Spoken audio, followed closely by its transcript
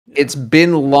It's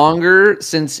been longer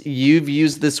since you've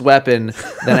used this weapon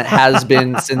than it has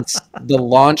been since the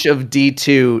launch of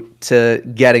D2 to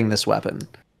getting this weapon.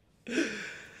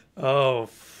 Oh,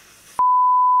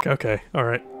 okay, all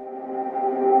right.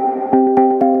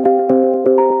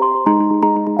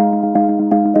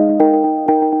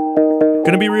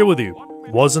 Gonna be real with you.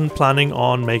 Wasn't planning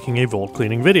on making a vault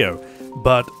cleaning video,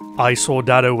 but I saw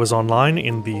Datto was online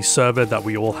in the server that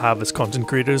we all have as content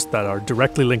creators that are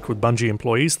directly linked with Bungie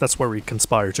employees. That's where we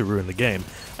conspire to ruin the game.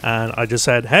 And I just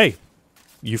said, hey,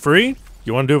 you free?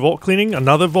 You want to do a vault cleaning?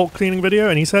 Another vault cleaning video?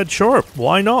 And he said, sure,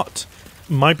 why not?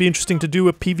 Might be interesting to do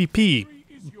a PvP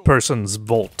person's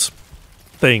vault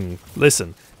thing.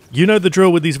 Listen, you know the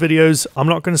drill with these videos. I'm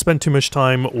not going to spend too much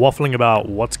time waffling about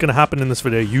what's going to happen in this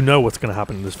video. You know what's going to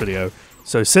happen in this video.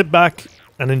 So sit back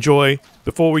and enjoy.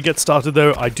 Before we get started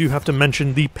though, I do have to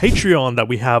mention the Patreon that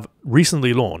we have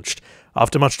recently launched.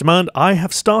 After much demand, I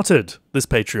have started this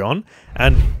Patreon,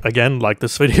 and again, like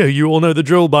this video, you all know the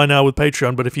drill by now with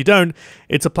Patreon, but if you don't,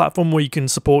 it's a platform where you can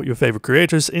support your favorite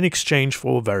creators in exchange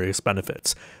for various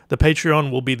benefits. The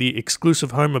Patreon will be the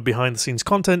exclusive home of behind-the-scenes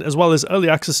content, as well as early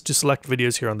access to select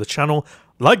videos here on the channel,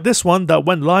 like this one that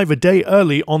went live a day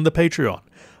early on the Patreon.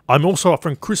 I'm also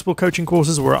offering Crucible coaching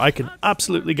courses where I can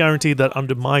absolutely guarantee that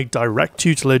under my direct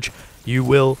tutelage, you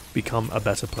will become a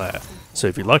better player. So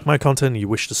if you like my content and you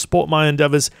wish to support my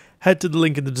endeavors, head to the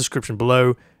link in the description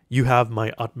below. You have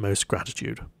my utmost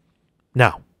gratitude.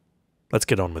 Now, let's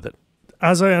get on with it.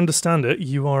 As I understand it,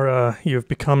 you have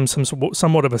become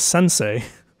somewhat of a sensei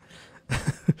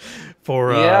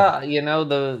for yeah, you know,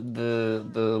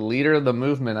 the leader of the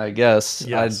movement, I guess.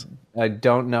 Yes. I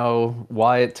don't know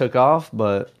why it took off,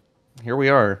 but here we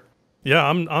are.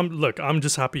 Yeah, look, I'm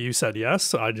just happy you said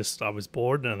yes. I was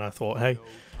bored and I thought, hey,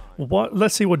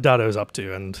 let's see what Datto's up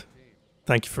to, and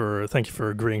thank you for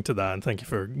agreeing to that, and thank you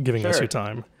for giving us your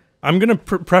time. I'm going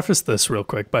to preface this real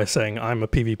quick by saying I'm a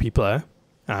PvP player,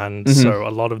 and so a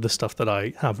lot of the stuff that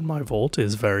I have in my vault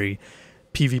is very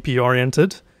PvP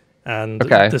oriented, and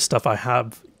the stuff I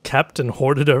have kept and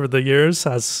hoarded over the years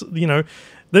has, you know,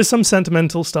 there's some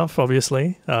sentimental stuff,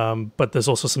 obviously, but there's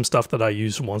also some stuff that I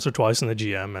used once or twice in the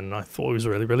GM, and I thought it was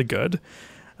really, really good.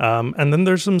 And then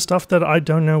there's some stuff that I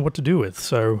don't know what to do with,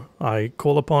 so I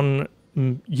call upon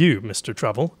you, Mr.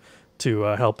 Travel, to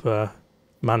help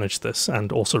manage this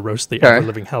and also roast the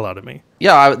ever-living hell out of me.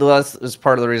 Yeah, that's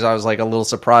part of the reason I was like a little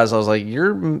surprised. I was like,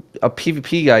 you're a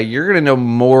PvP guy. You're going to know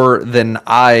more than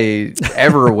I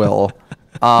ever will.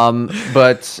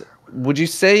 But would you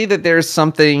say that there's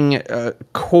something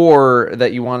core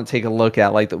that you want to take a look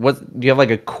at? Like, what do you have,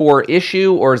 like a core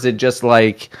issue, or is it just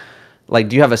like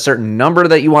do you have a certain number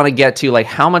that you want to get to? Like,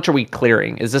 how much are we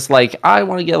clearing? Is this like, I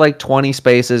want to get like 20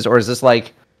 spaces, or is this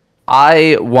like,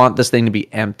 I want this thing to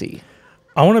be empty?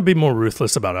 I want to be more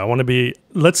ruthless about it. I want to be,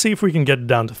 let's see if we can get it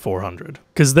down to 400.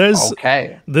 Because there's,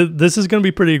 this is going to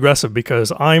be pretty aggressive,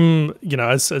 because I'm, you know,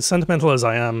 as sentimental as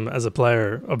I am as a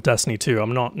player of Destiny 2,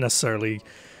 I'm not necessarily,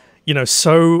 you know,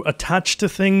 so attached to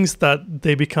things that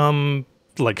they become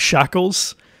like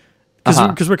shackles.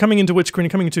 Because we're coming into Witch Queen,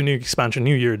 coming into a new expansion,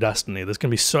 new year of Destiny. There's going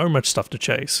to be so much stuff to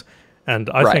chase. And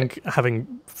I think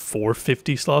having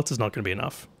 450 slots is not going to be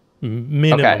enough.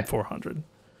 Minimum 400.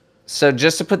 So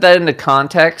just to put that into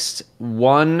context,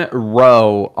 one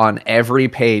row on every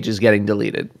page is getting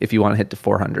deleted if you want to hit to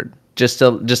 400. Just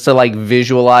to like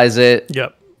visualize it.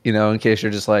 Yep. You know, in case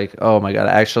you're just like, oh my God,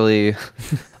 actually.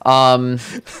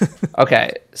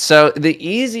 Okay. So the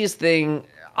easiest thing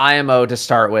IMO to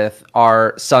start with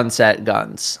are sunset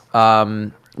guns.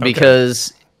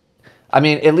 Because I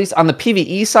mean, at least on the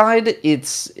PvE side,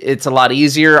 it's a lot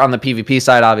easier. On the PvP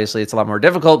side, obviously, it's a lot more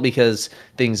difficult because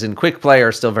things in quick play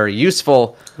are still very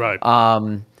useful. Right.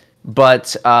 But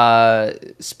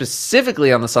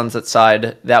specifically on the sunset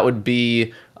side, that would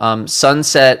be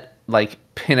sunset like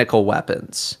pinnacle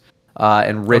weapons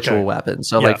and ritual weapons.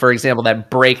 So, like for example, that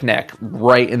breakneck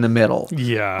right in the middle.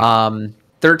 Yeah.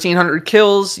 1,300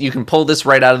 kills. You can pull this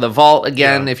right out of the vault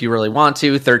again if you really want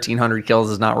to. 1,300 kills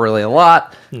is not really a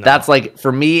lot. No. That's like,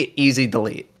 for me, easy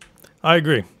delete. I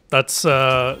agree. That's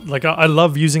like, I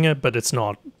love using it, but it's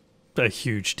not a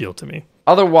huge deal to me.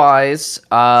 Otherwise,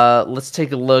 let's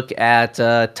take a look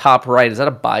at top right. Is that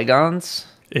a Bygones?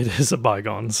 It is a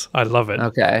Bygones. I love it.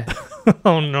 Okay.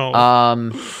 Oh no.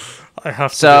 I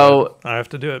have to. So do it. I have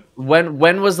to do it.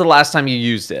 When was the last time you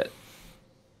used it?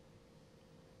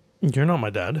 You're not my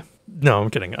dad. No,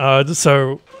 I'm kidding.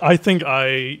 So I think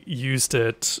I used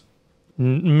it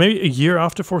maybe a year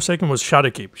after Forsaken was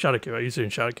Shadowkeep. Shadowkeep. I used it in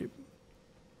Shadowkeep.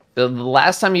 The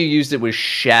last time you used it was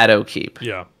Shadowkeep.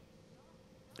 Yeah.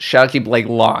 Shadowkeep like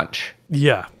launch.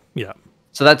 Yeah. Yeah.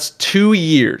 So that's 2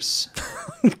 years.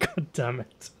 God damn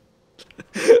it.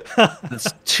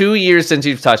 That's 2 years since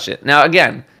you've touched it. Now,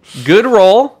 again, good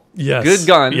roll. Yes. Good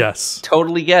gun. Yes.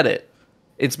 Totally get it.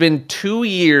 It's been 2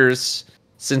 years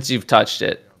since you've touched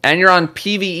it. And you're on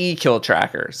PvE kill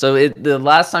tracker. So the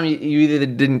last time you either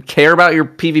didn't care about your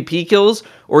PvP kills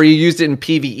or you used it in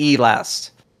PvE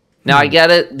last. Now, I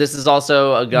get it. This is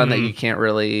also a gun that you can't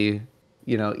really,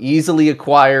 easily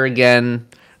acquire again.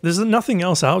 There's nothing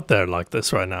else out there like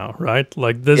this right now, right?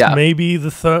 Like there's maybe the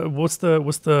third. What's the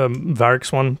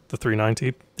Varix one? The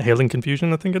 390 Hailing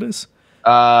Confusion, I think it is.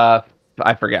 I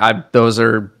forget.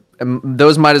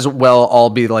 Those might as well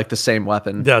all be like the same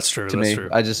weapon. That's true. To that's me, true.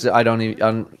 I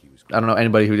don't know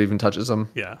anybody who even touches them.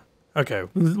 Yeah. Okay.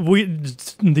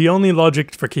 The only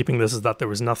logic for keeping this is that there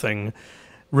was nothing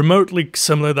remotely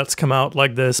similar that's come out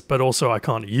like this, but also I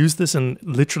can't use this in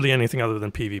literally anything other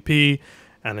than PvP.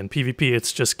 And in PvP,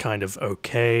 it's just kind of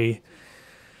okay.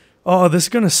 Oh, this is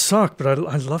going to suck, but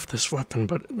I love this weapon.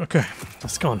 But okay,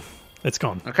 it's gone. It's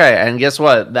gone. Okay, and guess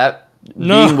what?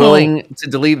 Being willing to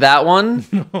delete that one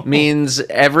means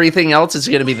everything else is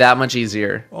going to be that much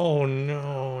easier. Oh,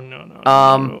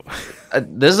 no.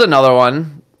 This is another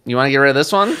one. You want to get rid of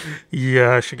this one?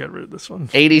 Yeah, I should get rid of this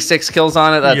one. 86 kills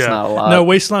on it? That's not a lot. No,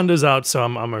 Wastelander's out, so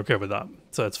I'm okay with that.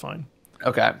 So it's fine.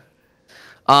 Okay.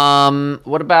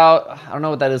 What about, I don't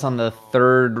know what that is on the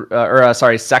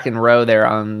second row there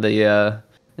on the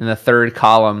in the third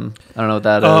column. I don't know what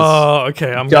that is. Oh,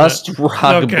 okay. I'm gonna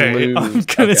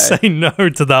say no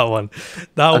to that one.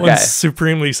 That one's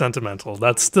supremely sentimental.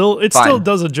 Still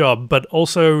does a job, but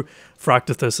also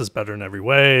Fractithus is better in every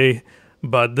way.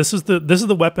 But this is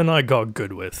the weapon I got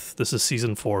good with. This is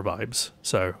season 4 vibes.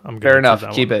 So I'm good. Fair enough.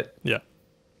 Keep it. Yeah.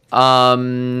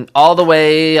 All the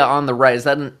way on the right, is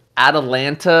that an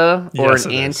Atalanta or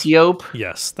an Antiope?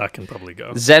 Yes, that can probably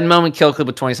go. Zen Moment kill clip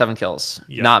with 27 kills.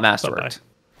 Yep. Not masterworked.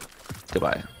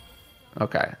 Goodbye.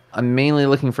 Okay. I'm mainly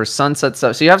looking for sunset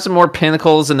stuff. So you have some more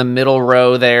pinnacles in the middle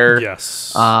row there.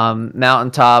 Yes.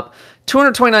 Mountaintop.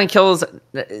 229 kills,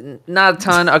 not a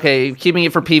ton. Okay, keeping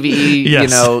it for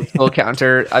PvE, kill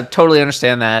counter. I totally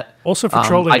understand that. Also for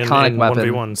trolling iconic in weapon.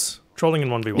 1v1s. Trolling in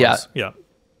 1v1s. Yeah.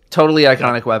 Totally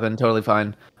iconic weapon. Totally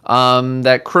fine. Hang on,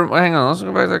 let's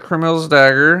go back to that criminal's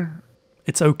dagger.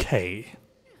 It's okay.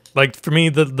 Like, for me,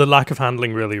 the lack of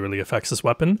handling really, really affects this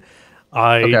weapon.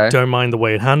 I don't mind the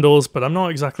way it handles, but I'm not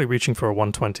exactly reaching for a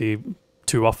 120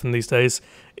 too often these days.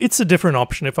 It's a different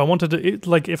option. If I wanted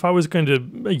to, if I was going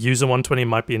to use a 120, it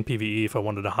might be in PvE if I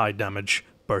wanted a high damage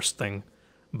burst thing.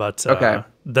 But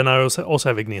then I also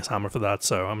have Igneous Hammer for that,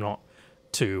 so I'm not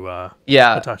too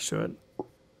attached to it.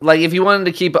 Like, if you wanted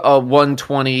to keep a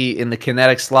 120 in the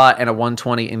kinetic slot and a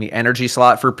 120 in the energy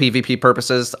slot for PvP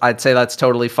purposes, I'd say that's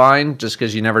totally fine, just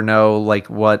because you never know, like,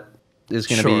 what is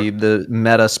going to be the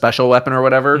meta special weapon or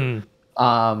whatever.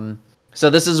 So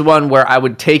this is one where I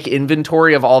would take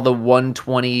inventory of all the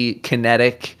 120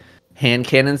 kinetic hand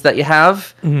cannons that you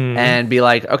have and be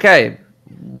like, okay,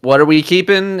 what are we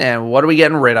keeping and what are we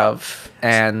getting rid of?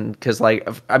 And because,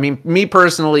 me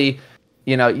personally,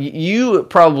 you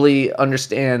probably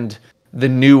understand the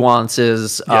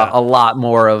nuances a lot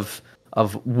more of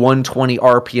 120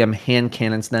 RPM hand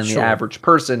cannons than the average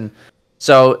person.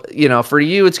 So, for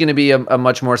you, it's going to be a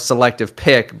much more selective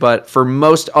pick. But for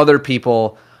most other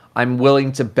people, I'm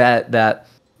willing to bet that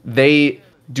they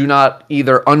do not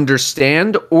either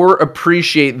understand or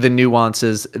appreciate the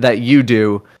nuances that you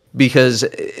do, because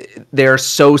they're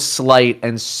so slight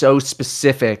and so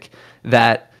specific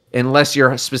that unless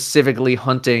you're specifically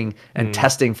hunting and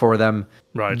testing for them,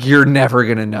 you're never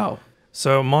going to know.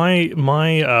 So my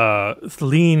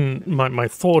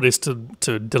thought is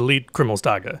to delete Criminal's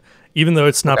Dagger. Even though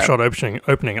it's snapshot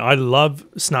opening, I love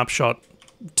snapshot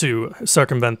to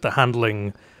circumvent the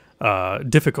handling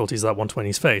difficulties that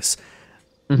 120s face.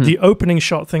 The opening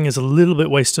shot thing is a little bit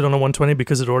wasted on a 120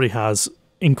 because it already has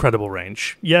incredible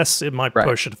range. Yes, it might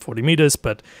push at 40 meters,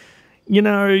 but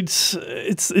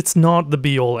it's not the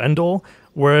be-all, end-all.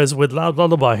 Whereas with Loud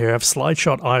Lullaby here, I have Slide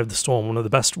Shot, Eye of the Storm, one of the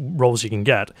best rolls you can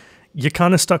get. You're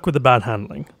kind of stuck with the bad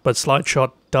handling, but Slide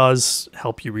Shot does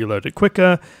help you reload it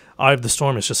quicker. Eye of the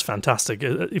Storm is just fantastic.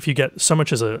 If you get so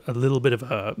much as a little bit of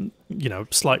a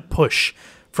slight push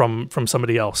from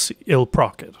somebody else, it'll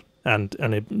proc it, and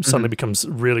it suddenly becomes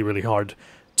really, really hard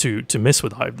to miss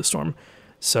with Eye of the Storm.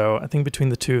 So I think between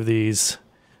the two of these,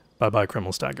 bye-bye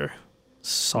Criminal's Dagger.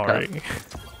 Sorry. Okay.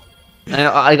 And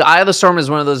Eye of the Storm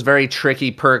is one of those very tricky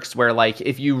perks where,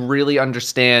 if you really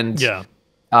understand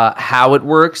how it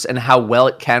works and how well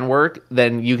it can work,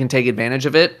 then you can take advantage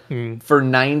of it. For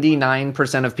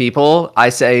 99% of people, I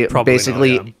say Probably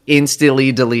basically not, yeah.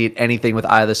 instantly delete anything with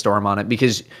Eye of the Storm on it,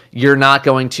 because you're not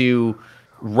going to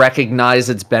recognize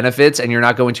its benefits and you're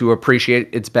not going to appreciate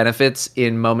its benefits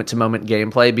in moment-to-moment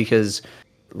gameplay, because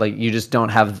like you just don't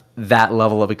have that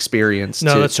level of experience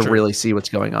to really see what's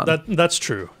going on. That's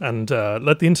true. And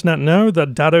let the internet know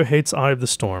that Datto hates Eye of the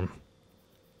Storm.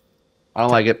 I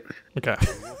don't like it. Okay.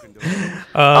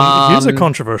 Here's a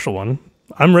controversial one.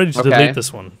 I'm ready to delete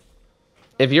this one.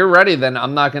 If you're ready, then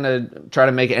I'm not going to try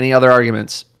to make any other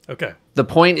arguments. Okay. The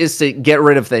point is to get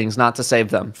rid of things, not to save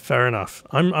them. Fair enough.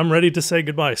 I'm ready to say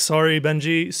goodbye. Sorry,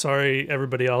 Benji. Sorry,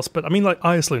 everybody else. But I mean, like,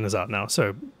 Iceland is out now,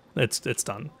 so it's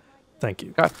done. Thank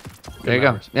you. Okay. There you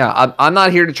go. Yeah, I'm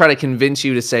not here to try to convince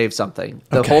you to save something.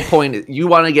 The whole point is you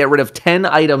want to get rid of 10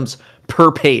 items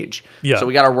per page. Yeah. So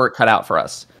we got our work cut out for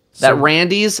us. That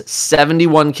Randy's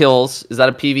 71 kills. Is that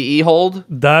a PvE hold?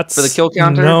 That's for the kill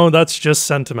counter? No, that's just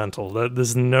sentimental.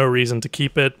 There's no reason to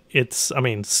keep it. I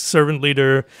mean, Servant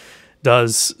Leader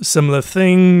does similar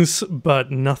things,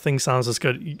 but nothing sounds as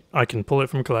good. I can pull it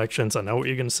from collections. I know what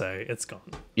you're going to say. It's gone.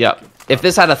 Yeah. If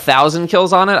this had 1,000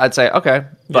 kills on it, I'd say, okay.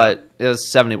 But it was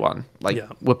 71. Like,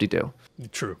 whoop-de-doo.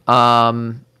 True.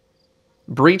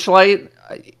 Breachlight,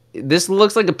 this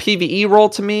looks like a PvE roll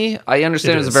to me. I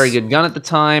understand it was a very good gun at the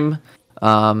time.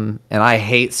 And I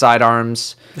hate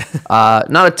sidearms.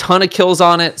 Not a ton of kills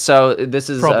on it, so this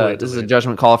is a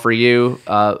judgment call for you.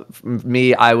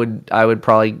 Me, I would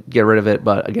probably get rid of it,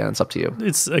 but again, it's up to you.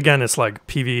 It's like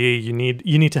PvE.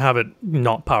 You need to have it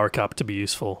not power cap to be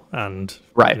useful, and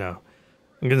right. You know,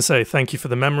 I'm gonna say thank you for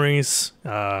the memories.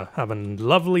 Have a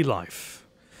lovely life.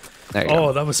 There you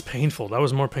go. That was painful. That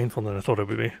was more painful than I thought it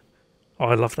would be. Oh,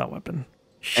 I love that weapon.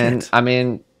 Shit. And I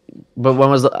mean. But when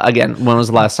was the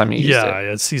last time you used it? Yeah,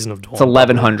 it's Season of Dawn. It's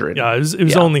 1100. Yeah, it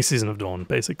was only Season of Dawn,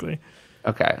 basically.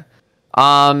 Okay.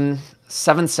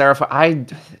 Seven Seraph.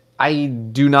 I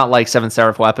do not like Seven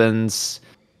Seraph weapons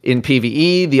in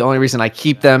PvE. The only reason I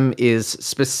keep them is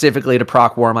specifically to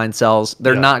proc Warmind cells.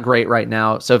 They're not great right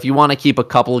now. So if you want to keep a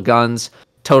couple of guns,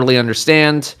 totally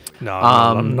understand. No,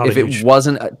 I'm not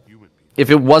if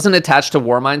it wasn't attached to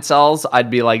Warmind cells, I'd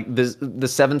be like, the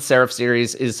Seven Seraph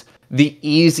series is the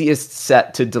easiest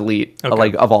set to delete,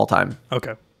 like, of all time.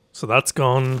 Okay, so that's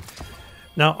gone.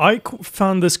 Now, I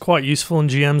found this quite useful in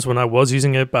GMs when I was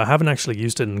using it, but I haven't actually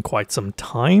used it in quite some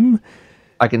time.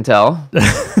 I can tell.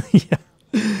 Yeah.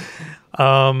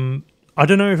 I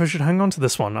don't know if I should hang on to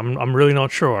this one. I'm really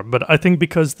not sure, but I think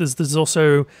because there's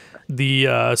also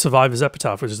the Survivor's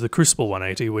Epitaph, which is the Crucible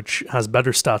 180, which has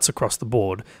better stats across the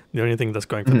board. The only thing that's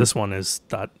going for this one is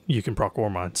that you can proc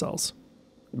Warmind cells.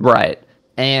 Right.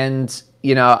 And,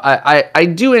 you know, I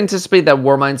do anticipate that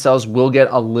Warmind cells will get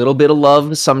a little bit of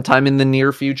love sometime in the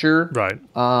near future. Right.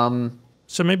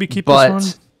 So maybe keep this one?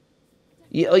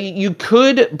 You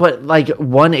could, but like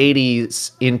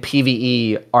 180s in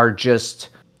PvE are just...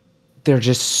 They're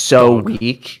just so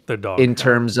weak in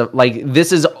terms of, like,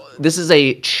 this is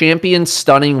a champion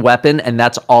stunning weapon, and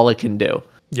that's all it can do.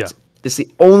 Yeah. It's the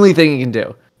only thing it can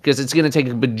do, because it's going to take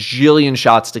a bajillion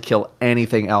shots to kill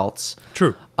anything else.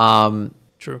 True.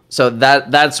 True. So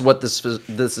that's what this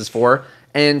is for.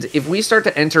 And if we start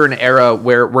to enter an era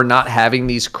where we're not having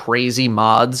these crazy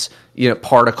mods, you know,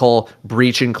 particle,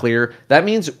 breach, and clear, that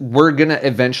means we're going to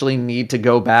eventually need to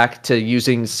go back to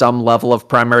using some level of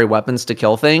primary weapons to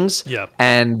kill things. Yeah.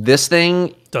 And this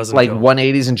thing, doesn't like kill.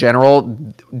 180s in general,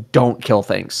 don't kill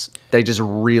things. They just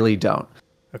really don't.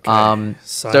 Okay.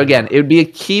 So again, it would be a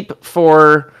keep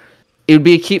for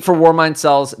Warmind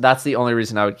cells. That's the only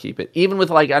reason I would keep it. Even with,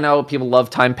 like, I know people love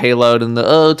time payload and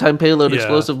time payload,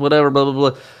 explosive, whatever, blah,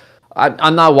 blah, blah.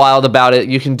 I'm not wild about it.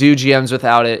 You can do GMs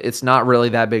without it. It's not really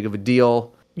that big of a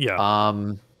deal. Yeah.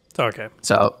 Okay.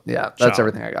 So, yeah, that's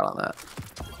everything I got on that.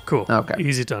 Cool. Okay.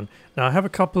 Easy done. Now, I have a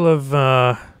couple of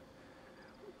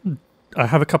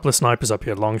snipers up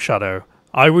here, Long Shadow.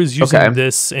 I was using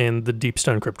this in the Deep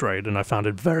Stone Crypt raid, and I found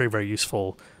it very, very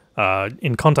useful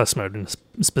in contest mode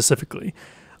specifically.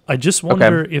 I just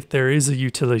wonder if there is a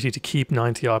utility to keep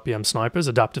 90 RPM snipers,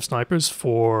 adaptive snipers,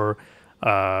 for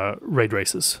raid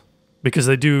races, because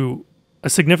they do a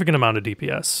significant amount of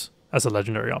DPS as a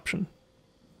legendary option.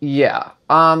 Yeah.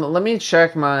 Let me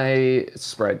check my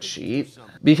spreadsheet,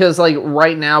 because, like,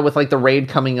 right now with, like, the raid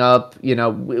coming up, you know,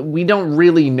 we don't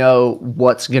really know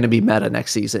what's going to be meta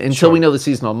next season until we know the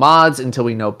seasonal mods, until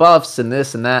we know buffs and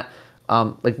this and that.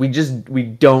 Like, we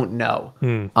don't know.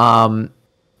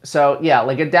 So yeah,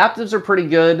 like, adaptives are pretty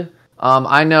good.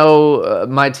 I know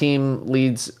my team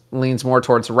leads leans more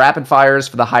towards rapid fires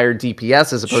for the higher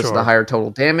DPS as opposed to the Sure. higher total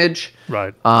damage.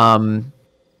 Right.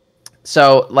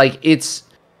 So like it's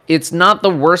not the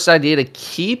worst idea to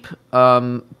keep,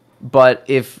 but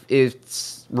if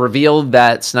it's revealed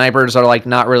that snipers are like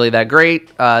not really that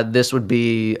great, this would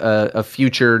be a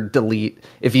future delete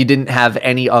if you didn't have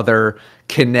any other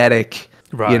kinetic,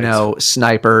 Right.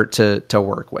 sniper to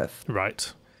work with.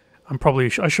 Right.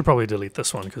 I should probably delete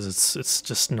this one because it's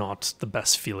just not the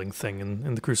best feeling thing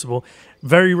in the Crucible.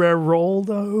 Very rare roll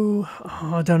though.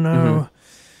 Oh, I don't know.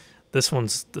 This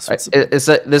one's This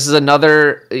is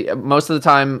another. Most of the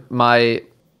time, my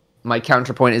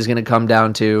counterpoint is going to come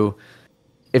down to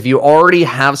if you already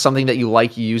have something that you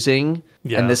like using,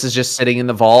 and this is just sitting in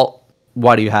the vault.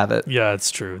 Why do you have it? Yeah,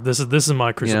 it's true. This is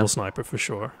my Crucible sniper for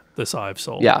sure. This I've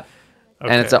sold. Yeah,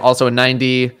 okay. and it's also a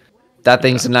 90. That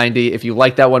thing's a 90. If you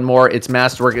like that one more, it's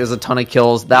masterwork. It is a ton of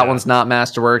kills. That one's not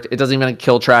masterworked. It doesn't even have a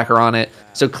kill tracker on it.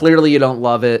 So clearly you don't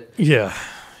love it. Yeah.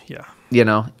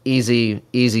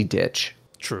 Easy ditch.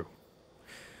 True.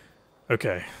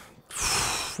 Okay.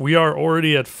 We are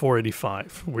already at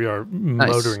 485. We are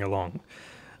motoring along.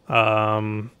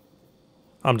 I'm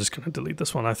just going to delete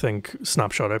this one. I think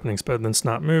snapshot opening is better than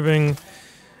snap moving.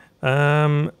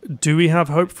 Do we have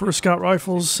hope for scout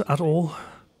rifles at all?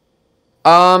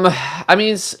 I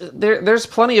mean, there's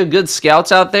plenty of good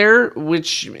scouts out there,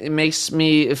 which makes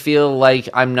me feel like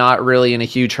I'm not really in a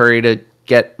huge hurry to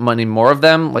get many more of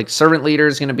them. Like Servant Leader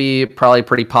is going to be probably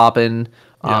pretty poppin'.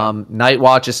 Night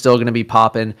Watch is still going to be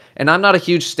poppin'. And I'm not a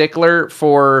huge stickler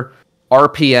for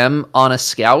RPM on a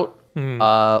scout.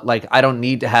 Like I don't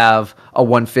need to have a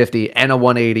 150 and a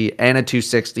 180 and a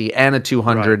 260 and a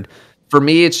 200. Right. For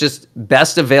me, it's just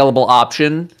best available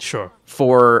option. Sure.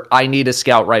 For I need a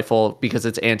scout rifle because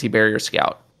it's anti-barrier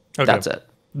scout. Okay. That's it.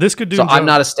 This could do. So I'm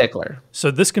not a stickler.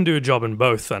 So this can do a job in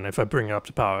both then if I bring it up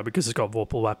to power because it's got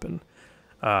Vorpal Weapon.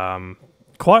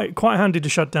 Quite handy to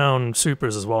shut down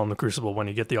supers as well in the Crucible when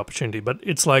you get the opportunity. But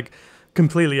it's like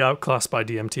completely outclassed by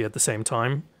DMT at the same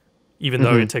time, even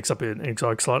though it takes up an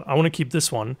exotic slot. I want to keep this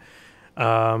one.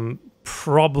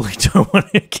 Probably don't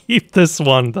want to keep this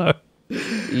one though.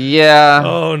 Yeah.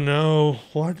 Oh no.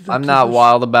 Why did I'm not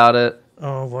wild about it.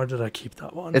 Oh, why did I keep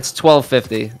that one? It's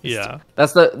 1250. Yeah.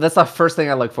 That's the first thing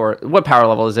I look for. What power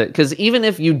level is it? Because even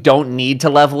if you don't need to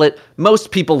level it, most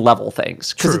people level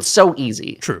things because it's so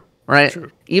easy. True. Right?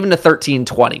 True. Even to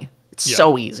 1320. It's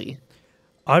so easy.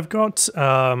 I've got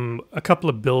a couple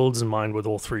of builds in mind with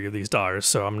all three of these dyers,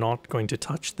 so I'm not going to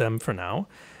touch them for now.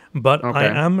 But I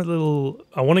am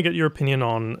I want to get your opinion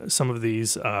on some of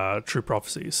these True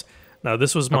Prophecies. Now,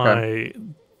 this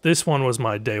one was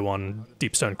my day one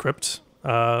Deepstone Crypt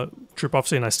True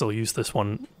Prophecy, and I still use this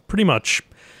one pretty much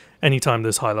anytime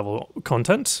there's high-level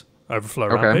content, Overflow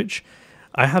Rampage.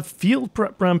 I have Field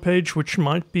Prep Rampage, which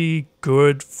might be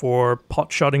good for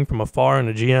pot-shotting from afar in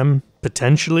a GM,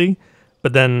 potentially,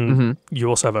 but then you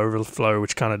also have Overflow,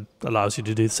 which kind of allows you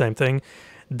to do the same thing.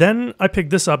 Then I picked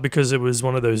this up because it was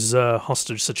one of those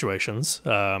hostage situations,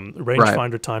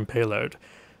 rangefinder time payload,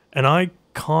 and I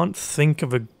can't think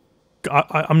of a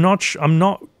I'm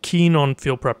not keen on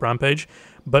Field Prep Rampage,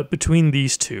 but between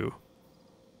these two,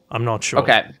 I'm not sure.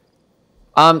 Okay.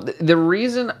 The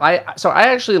reason I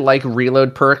actually like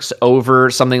reload perks over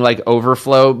something like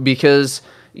Overflow because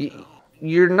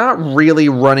you're not really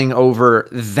running over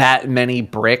that many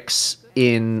bricks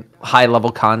in high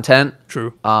level content.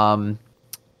 True.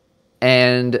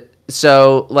 And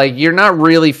so like you're not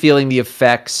really feeling the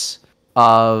effects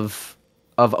of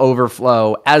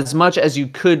Overflow as much as you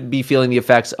could be feeling the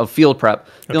effects of Field Prep.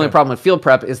 The only problem with Field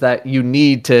Prep is that you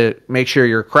need to make sure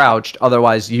you're crouched,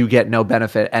 otherwise you get no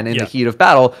benefit. And in the heat of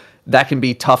battle, that can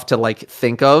be tough to like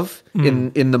think of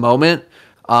in the moment,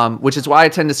 which is why I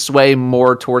tend to sway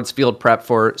more towards Field Prep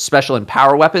for special and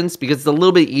power weapons because it's a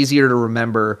little bit easier to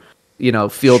remember,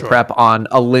 Field Prep on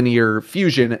a linear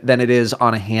fusion than it is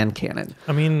on a hand cannon.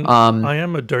 I mean, I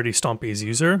am a Dirty Stompies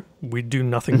user. We do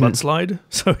nothing but slide,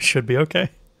 so it should be okay.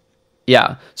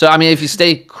 Yeah. So, I mean, if you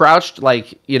stay crouched,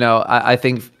 like, I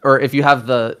think, or if you have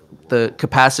the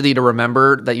capacity to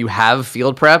remember that you have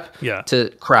Field Prep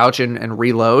to crouch and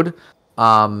reload,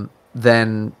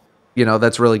 then,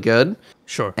 that's really good.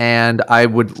 Sure. And I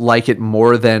would like it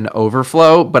more than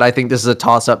Overflow, but I think this is a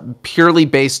toss-up purely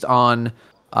based on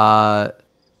how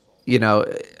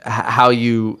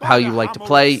you like to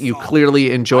play. You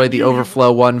clearly enjoy the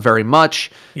Overflow one very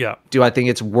much. Yeah. Do I think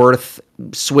it's worth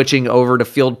switching over to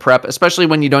Field Prep, especially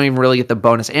when you don't even really get the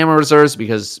bonus ammo reserves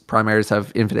because primaries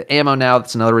have infinite ammo now?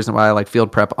 That's another reason why I like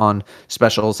Field Prep on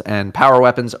specials and power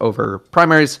weapons over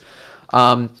primaries.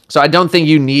 So I don't think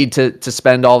you need to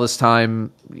spend all this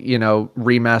time,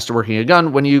 remaster working a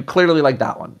gun when you clearly like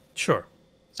that one. Sure.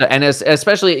 So, and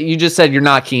especially, you just said you're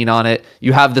not keen on it.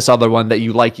 You have this other one that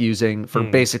you like using for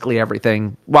basically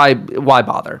everything. Why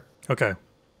bother? Okay.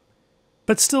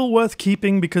 But still worth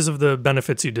keeping because of the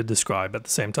benefits you did describe at the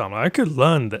same time. I could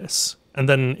learn this. And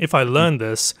then if I learn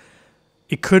this,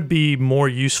 it could be more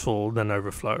useful than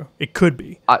overflow. It could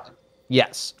be.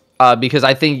 Yes. Because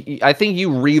I think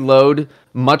you reload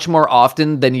much more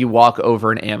often than you walk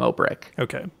over an ammo brick.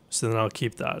 Okay. So then I'll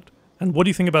keep that. And what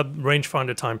do you think about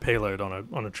rangefinder time payload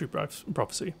on a true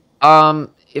prophecy?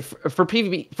 If for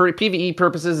PvE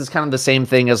purposes, it's kind of the same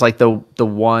thing as like the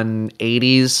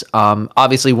 180s.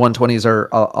 Obviously 120s are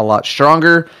a lot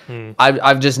stronger.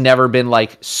 I've just never been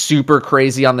like super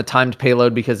crazy on the timed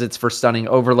payload because it's for stunning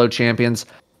overload champions.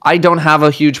 I don't have a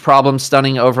huge problem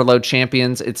stunning overload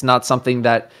champions. It's not something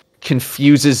that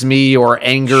confuses me or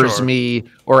angers me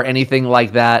or anything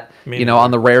like that.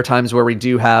 On the rare times where we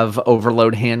do have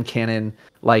overload hand cannon,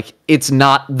 like, it's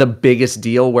not the biggest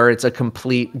deal where it's a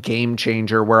complete game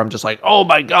changer where I'm just like, oh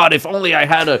my god, if only I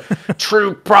had a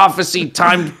true prophecy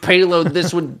timed payload,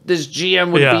 this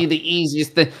GM would be the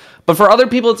easiest thing. But for other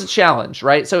people, it's a challenge,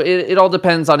 right? So it all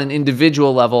depends on an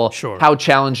individual level, how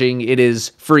challenging it is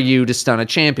for you to stun a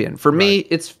champion. For me,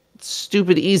 it's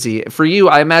stupid easy. For you,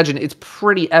 I imagine it's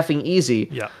pretty effing easy.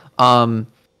 Yeah.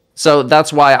 So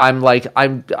that's why I'm like,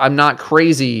 I'm not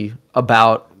crazy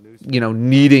about,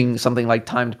 needing something like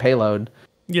timed payload.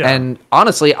 Yeah. And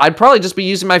honestly, I'd probably just be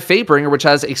using my Fatebringer, which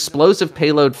has explosive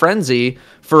payload frenzy,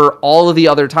 for all of the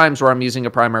other times where I'm using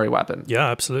a primary weapon. Yeah,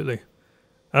 absolutely.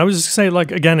 I was just saying,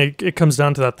 like, again, it comes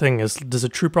down to that thing: is does a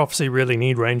true prophecy really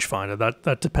need rangefinder?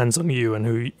 That depends on you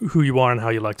and who you are and how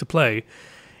you like to play.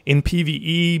 In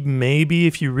PvE, maybe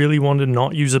if you really want to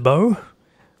not use a bow.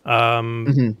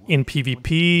 In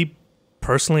PvP,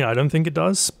 personally, I don't think it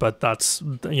does, but that's,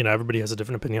 everybody has a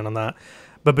different opinion on that.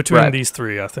 But between these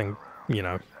three, I think,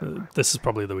 this is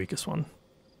probably the weakest one.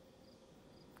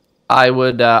 I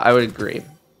would agree.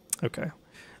 Okay.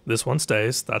 This one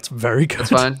stays. That's very good. That's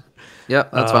fine.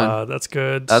 Yep, that's fine. That's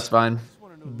good. That's fine.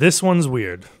 This one's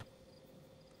weird.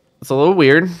 It's a little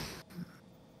weird.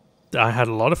 I had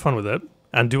a lot of fun with it.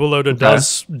 And dual loader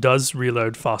does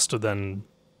reload faster than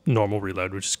normal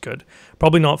reload, which is good.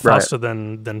 Probably not faster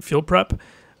than field prep.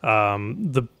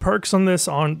 The perks on this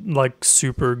aren't like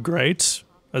super great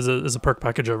as a perk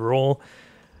package overall,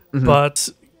 but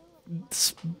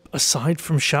aside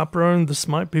from Chaperone, this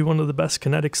might be one of the best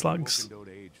kinetic slugs.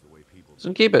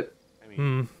 So keep it.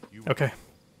 Okay.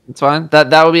 It's fine.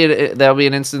 That would be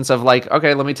an instance of like,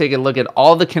 okay, let me take a look at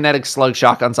all the kinetic slug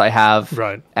shotguns I have,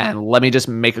 and let me just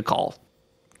make a call.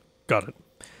 Got it.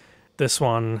 This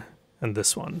one and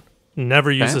this one. Never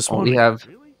use this one. We have.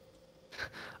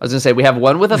 I was gonna say we have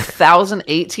one with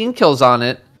 1,018 kills on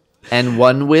it, and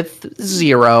one with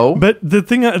 0. But the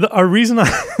thing,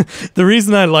 the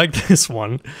reason I like this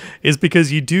one is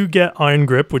because you do get Iron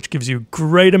Grip, which gives you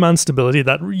great amount of stability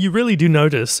that you really do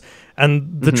notice,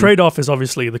 and the trade-off is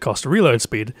obviously the cost of reload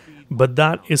speed, but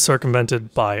that is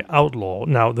circumvented by Outlaw.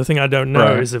 Now, the thing I don't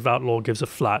know is if Outlaw gives a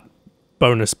flat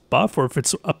bonus buff or if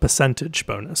it's a percentage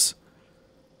bonus.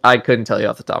 I couldn't tell you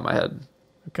off the top of my head.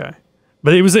 Okay.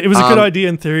 But it was a good idea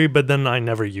in theory, but then I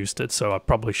never used it, so I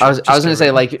probably should. I was going to say,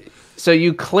 like, so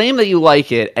you claim that you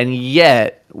like it, and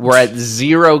yet we're at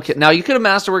 0. Now, you could have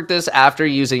masterworked this after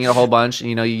using it a whole bunch,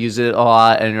 and, you use it a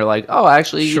lot, and you're like, oh,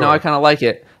 actually, I kind of like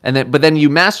it. But then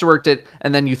you masterworked it,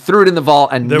 and then you threw it in the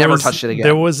vault and never touched it again.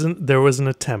 There was an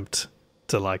attempt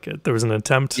to like it. There was an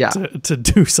attempt to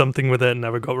do something with it and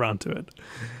never got around to it.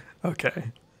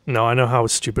 Okay. No, I know how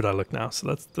stupid I look now,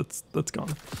 so that's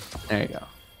gone. There you go.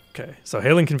 Okay, so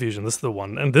Hailing Confusion, this is the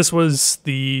one. And this was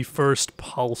the first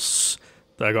pulse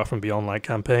that I got from Beyond Light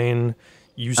campaign.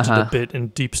 Used it a bit in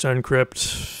Deepstone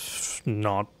Crypt.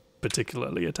 Not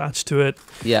particularly attached to it.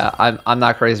 Yeah, I'm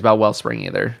not crazy about Wellspring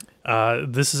either.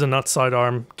 This is a nut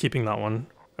sidearm. Keeping that one.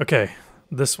 Okay,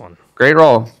 this one. Great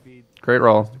roll. Great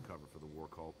roll.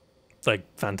 Like,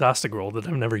 fantastic roll that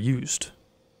I've never used.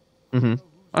 All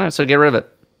right, so get rid of it.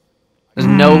 There's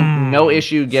no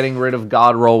issue getting rid of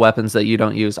god roll weapons that you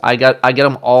don't use. I get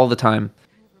them all the time.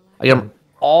 I get them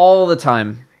all the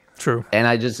time. True. And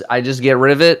I just get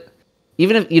rid of it.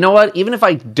 Even if even if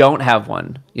I don't have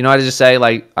one, I just say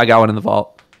like I got one in the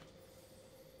vault.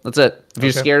 That's it. If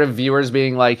you're scared of viewers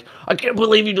being like, I can't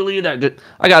believe you deleted that,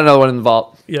 I got another one in the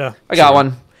vault. Yeah. I got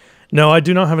one. No, I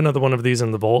do not have another one of these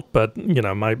in the vault, but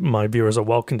my viewers are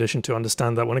well conditioned to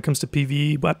understand that when it comes to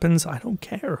PvE weapons, I don't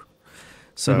care.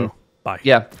 So Bye.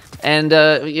 Yeah, and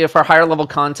for higher level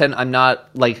content, I'm not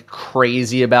like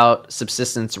crazy about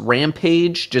Subsistence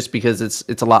Rampage, just because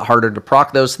it's a lot harder to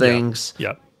proc those things.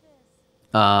 Yeah.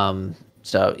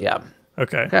 So yeah.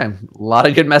 Okay. Okay. A lot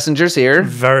of good messengers here.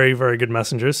 Very, very good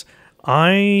messengers.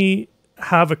 I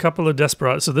have a couple of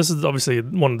Desperate. So this is obviously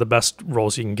one of the best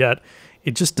rolls you can get.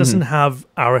 It just doesn't have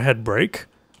Arrowhead Break.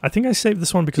 I think I saved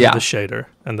this one because of the shader,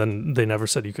 and then they never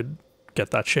said you could get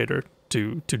that shader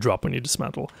to drop when you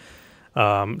dismantle.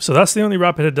 So that's the only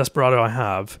rapid hit Desperado I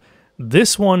have.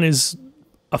 This one is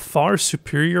a far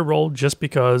superior roll just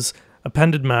because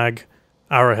appended mag,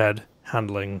 arrowhead,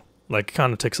 handling, like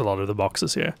kind of ticks a lot of the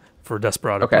boxes here for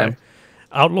Desperado play.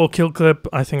 Outlaw kill clip,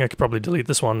 I think I could probably delete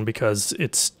this one because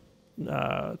it's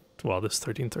well, this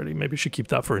 1330. Maybe I should keep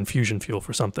that for infusion fuel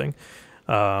for something.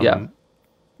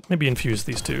 Maybe infuse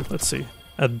these two. Let's see.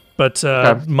 But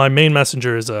my main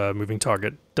messenger is a moving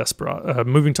target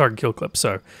moving target kill clip,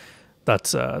 so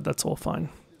that's all fine.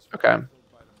 Okay.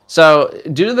 So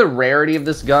due to the rarity of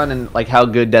this gun and like how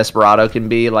good Desperado can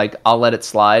be, like I'll let it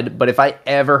slide. But if I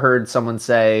ever heard someone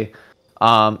say,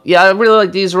 yeah, I really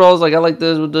like these rolls, like I like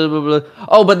this, blah, blah, blah.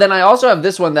 Oh, but then I also have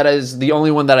this one that is the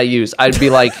only one that I use, I'd be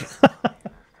like,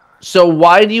 so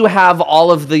why do you have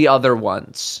all of the other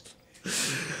ones?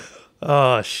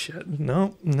 Oh shit.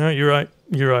 No, you're right.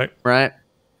 Right.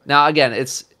 Now again,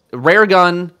 it's a rare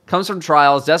gun, comes from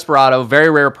Trials, Desperado, very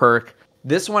rare perk.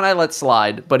 This one I let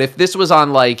slide, but if this was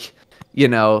on like, you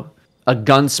know, a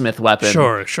gunsmith weapon.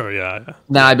 Sure, yeah.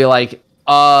 Then I'd be like,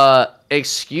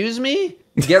 excuse me?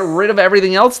 Get rid of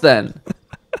everything else then.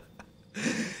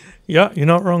 Yeah, you're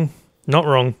not wrong. Not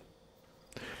wrong.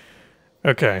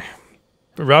 Okay.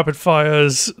 Rapid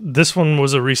fires. This one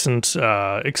was a recent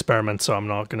experiment, so I'm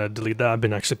not going to delete that. I've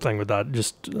been actually playing with that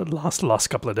just the last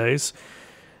couple of days.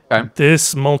 Okay.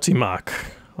 This multi-mac.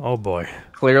 Oh boy.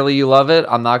 Clearly you love it.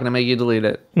 I'm not going to make you delete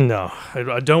it. No,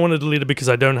 I don't want to delete it because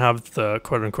I don't have the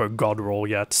quote-unquote god roll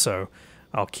yet, so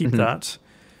I'll keep that.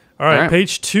 All right,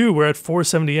 page 2, we're at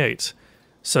 478.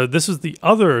 So this is the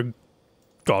other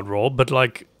god roll, but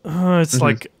like, it's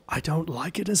like, I don't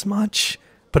like it as much,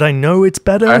 but I know it's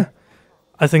better. Okay.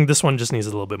 I think this one just needs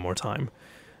a little bit more time.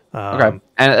 Okay.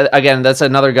 And again, that's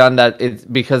another gun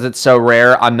that because it's so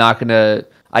rare, I'm not going to,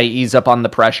 I ease up on the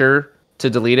pressure to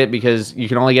delete it because you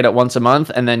can only get it once a month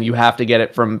and then you have to get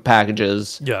it from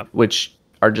packages, which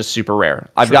are just super rare.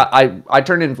 I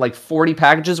turned in like 40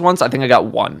 packages once. I think I got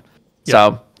one.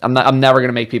 So I'm never going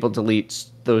to make people delete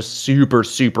those super,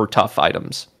 super tough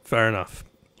items. Fair enough.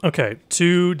 Okay.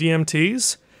 2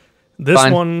 DMTs.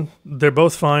 This one, they're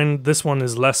both fine. This one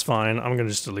is less fine. I'm going to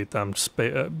just delete them.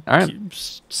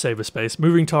 Save a space.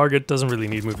 Moving target. Doesn't really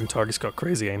need moving targets. Got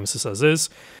crazy aim assist as is.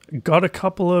 Got a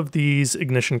couple of these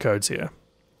ignition codes here.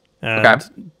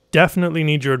 And definitely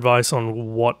need your advice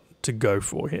on what to go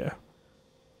for here.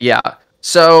 Yeah.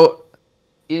 So,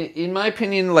 in my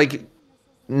opinion, like,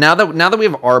 now that we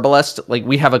have Arbalest, like,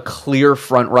 we have a clear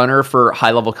front runner for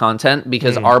high-level content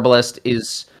because Arbalest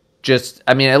is... just,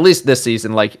 I mean, at least this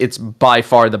season, like it's by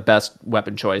far the best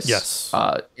weapon choice.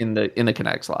 In the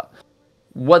kinetic slot.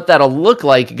 What that'll look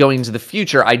like going into the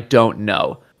future, I don't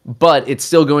know, but it's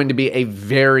still going to be a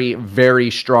very, very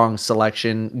strong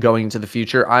selection going into the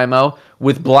future. IMO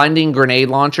with blinding grenade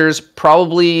launchers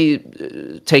probably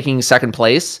taking second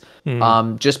place,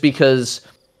 just because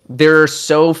there are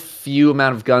so few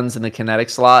amount of guns in the kinetic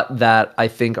slot that I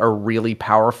think are really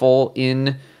powerful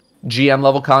in GM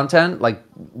level content. Like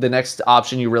the next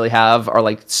option you really have are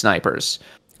like snipers.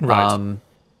 Right.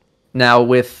 Now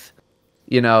with,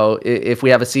 you know, if we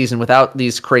have a season without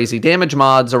these crazy damage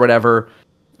mods or whatever,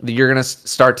 you're going to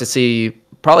start to see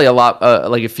probably a lot,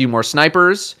 like a few more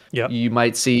snipers. You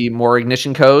might see more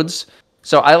ignition codes.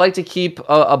 So I like to keep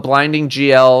a blinding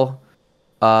GL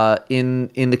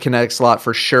in the kinetic slot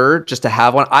for sure, just to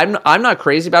have one. I'm not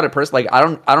crazy about it personally. Like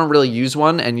I don't really use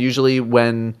one, and usually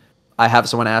when I have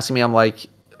someone asking me, I'm like,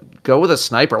 go with a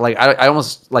sniper. Like I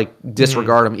almost like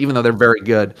disregard them, even though they're very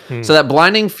good. So that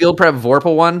blinding field prep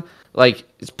Vorpal one, like,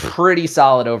 is pretty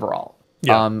solid overall.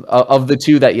 Of the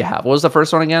two that you have. What was the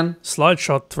first one again? Slide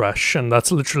shot thresh, and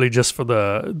that's literally just for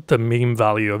the meme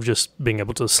value of just being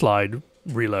able to slide,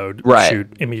 reload,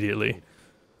 shoot immediately.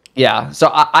 Yeah, so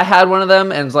I had one of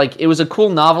them, and like it was a cool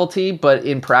novelty, but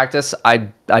in practice, I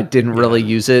didn't really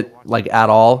use it like at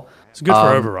all. It's good for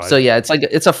override. So yeah,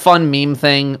 it's a fun meme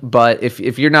thing, but if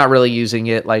you're not really using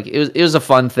it, like it was a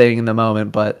fun thing in the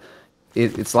moment, but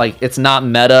it's like it's not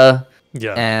meta.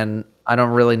 Yeah. And I don't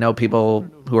really know people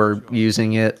who are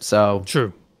using it, so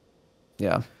true.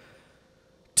 Yeah.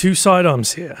 2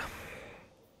 sidearms here.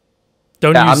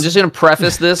 Don't Yeah, use, I'm just going to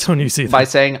preface this don't use either. by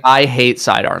saying I hate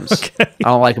sidearms. Okay. I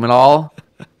don't like them at all.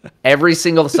 Every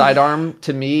single sidearm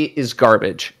to me is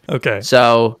garbage. Okay.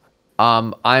 So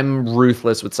I'm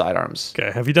ruthless with sidearms.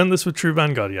 Okay. Have you done this with True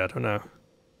Vanguard yet, or no?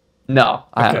 No,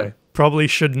 I Okay. haven't. Probably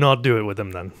should not do it with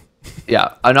him then.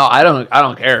 Yeah, I know. I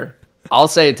don't care. I'll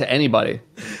say it to anybody.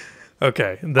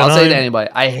 Okay. Then I'll say it to anybody.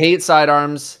 I hate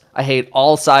sidearms. I hate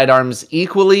all sidearms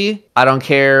equally. I don't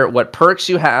care what perks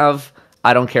you have.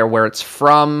 I don't care where it's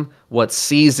from, what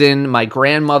season. My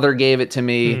grandmother gave it to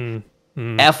me.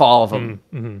 F all of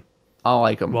them. I don't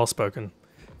like them. Well spoken.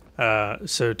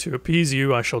 So to appease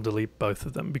you, I shall delete both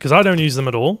of them because I don't use them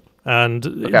at all, and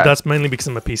that's mainly because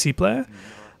I'm a PC player.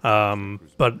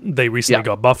 But they recently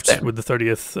got buffed with the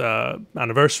 30th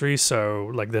anniversary, so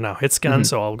like they're now hit scan.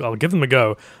 So I'll give them a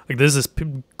go. Like there's this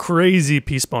crazy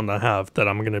peace bond I have that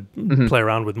I'm gonna play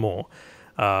around with more.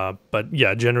 But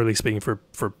yeah, generally speaking, for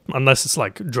unless it's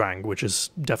like Drang, which is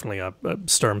definitely a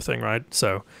Sturm thing, right?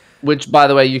 So, which by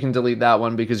the way, you can delete that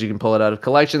one because you can pull it out of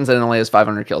collections and it only has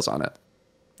 500 kills on it.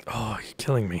 Oh, you're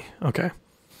killing me. Okay.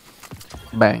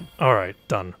 Bang. All right,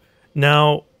 done.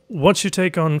 Now, what's your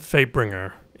take on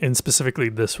Fatebringer? In specifically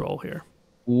this role here.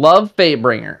 Love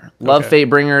Fatebringer. Love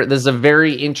Fatebringer. This is a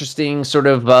very interesting sort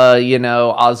of,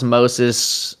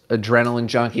 osmosis, adrenaline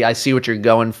junkie. I see what you're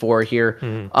going for here.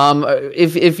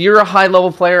 If you're a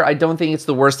high-level player, I don't think it's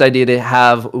the worst idea to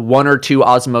have 1 or 2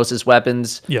 osmosis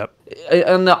weapons. Yep.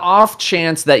 On the off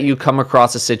chance that you come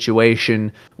across a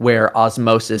situation where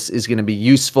osmosis is going to be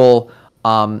useful.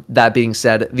 That being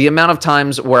said, the amount of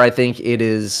times where I think it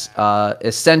is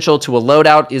essential to a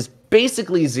loadout is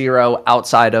basically 0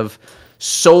 outside of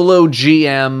solo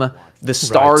GM, the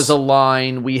stars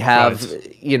align, we have,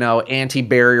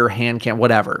 anti-barrier, hand cam,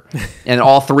 whatever. And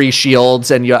all 3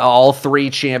 shields and all 3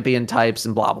 champion types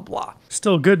and blah, blah, blah.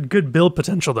 Still good build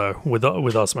potential, though, with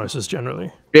Osmosis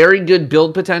generally. Very good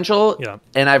build potential. Yeah.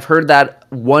 And I've heard that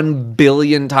 1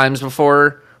 billion times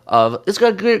before of, it's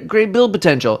got great build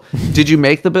potential. Did you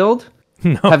make the build?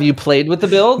 No. Have you played with the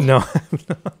build? No, I'm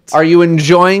not. Are you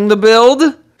enjoying the build?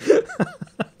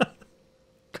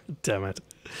 Damn it.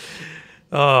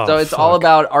 Oh, so it's all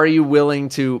about, are you willing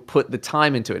to put the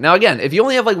time into it? Now, again, if you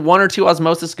only have like 1 or 2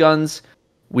 osmosis guns,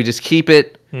 we just keep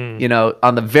it,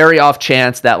 on the very off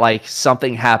chance that like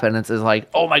something happens. It's like,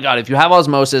 oh my God, if you have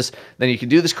osmosis, then you can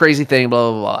do this crazy thing,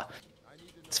 blah, blah, blah.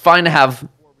 It's fine to have,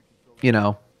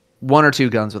 1 or 2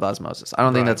 guns with osmosis. I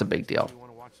don't think that's a big deal.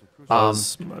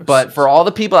 But for all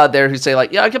the people out there who say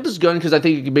like, yeah, I kept this gun because I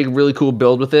think you can make a really cool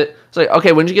build with it. It's like,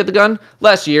 okay, when did you get the gun?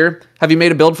 Last year. Have you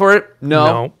made a build for it?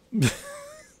 No.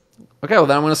 Okay, well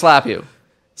then I'm going to slap you.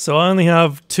 So I only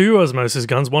have 2 osmosis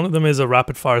guns. One of them is a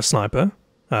rapid fire sniper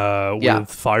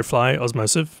with Firefly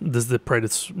Osmosis. This is the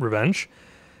Predator's Revenge.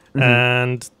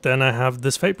 And then I have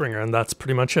this Fatebringer, and that's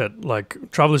pretty much it. Like,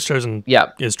 Traveler's Chosen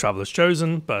is Traveler's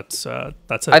Chosen, but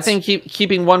that's it. I think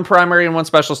keeping 1 primary and 1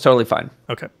 special is totally fine.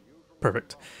 Okay.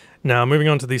 Perfect. Now, moving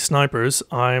on to these snipers,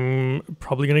 I'm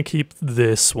probably going to keep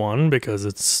this one because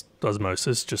it's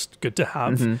osmosis, just good to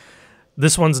have.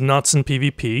 This one's nuts in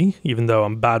PvP, even though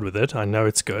I'm bad with it. I know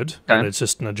it's good, and it's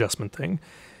just an adjustment thing.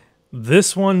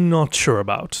 This one, not sure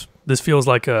about. This feels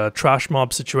like a trash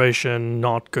mob situation,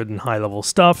 not good in high-level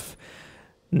stuff,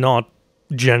 not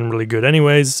generally good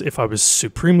anyways. If I was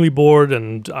supremely bored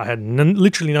and I had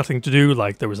literally nothing to do,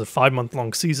 like there was a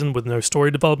 5-month-long season with no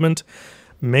story development,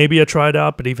 maybe I tried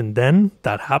out, but even then,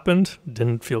 that happened.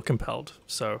 Didn't feel compelled.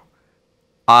 So,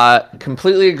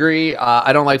 completely agree.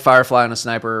 I don't like Firefly on a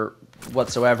sniper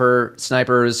whatsoever.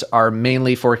 Snipers are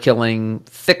mainly for killing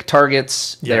thick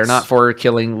targets. Yes. They're not for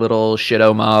killing little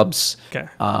shitto mobs. Okay.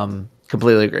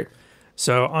 Completely agree.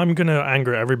 So I'm gonna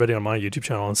anger everybody on my YouTube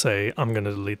channel and say I'm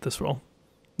gonna delete this role.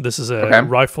 This is a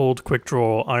rifled, quick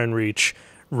draw, iron reach,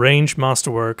 range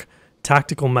masterwork,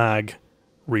 tactical mag,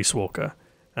 Reese Walker.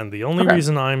 And the only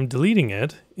reason I'm deleting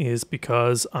it is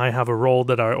because I have a role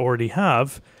that I already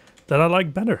have that I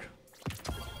like better.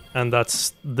 And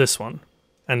that's this one.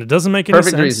 And it doesn't make any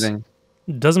sense. Reasoning.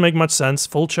 It doesn't make much sense.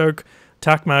 Full choke,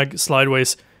 tac mag,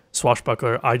 slideways,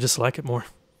 swashbuckler. I just like it more.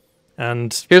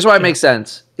 And here's why it makes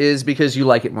sense, is because you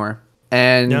like it more.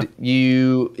 And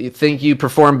you think you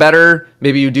perform better.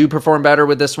 Maybe you do perform better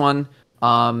with this one.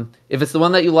 If it's the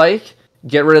one that you like,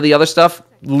 get rid of the other stuff.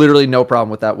 Literally no problem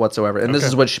with that whatsoever. And this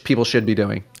is what people should be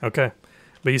doing. Okay.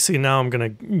 But you see, now I'm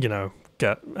going to,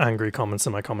 get angry comments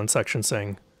in my comment section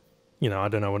saying, I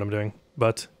don't know what I'm doing.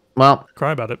 But, well,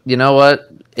 cry about it. You know what?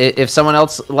 If someone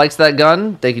else likes that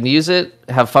gun, they can use it,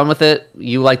 have fun with it.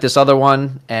 You like this other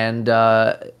one. And,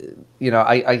 I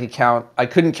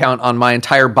couldn't count on my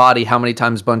entire body how many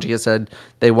times Bungie has said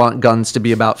they want guns to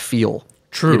be about feel.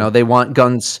 True. You know, they want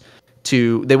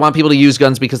people to use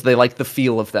guns because they like the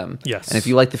feel of them. Yes. And if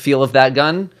you like the feel of that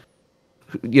gun,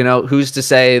 you know, who's to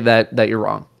say that you're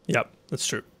wrong? Yep, that's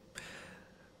true.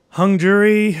 Hung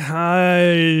jury, what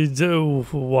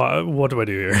do I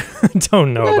do here?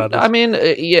 Don't know about this. I mean,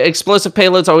 yeah, explosive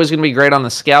payload's always going to be great on the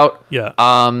Scout. Yeah.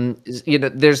 You know,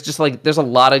 there's a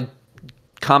lot of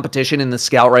competition in the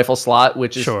Scout rifle slot,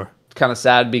 which is kind of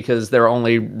sad because they're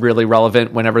only really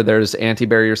relevant whenever there's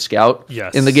anti-barrier Scout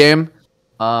in the game.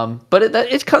 But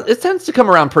it tends to come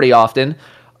around pretty often.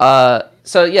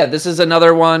 So yeah, this is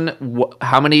another one.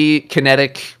 How many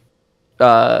kinetic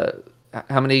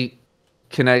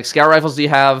Scout rifles do you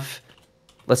have?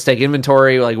 Let's take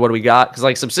inventory. Like, what do we got? Because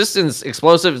like subsistence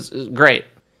explosives is great.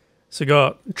 So you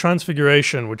got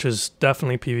Transfiguration, which is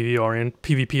definitely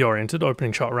PvP oriented,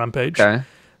 opening shot rampage. Okay.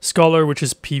 Scholar, which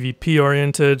is PvP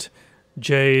oriented.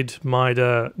 Jade,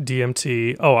 Mida,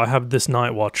 DMT. Oh, I have this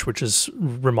Night Watch, which is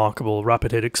remarkable.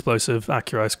 Rapid hit explosive,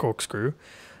 Accurized corkscrew.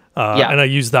 And I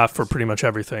use that for pretty much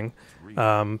everything.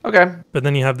 Okay. But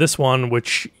then you have this one,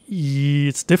 which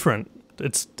it's different.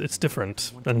 It's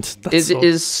different, and that's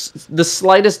is the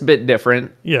slightest bit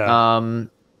different. Yeah.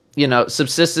 You know,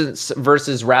 subsistence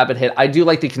versus rapid hit. I do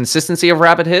like the consistency of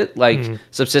rapid hit. Like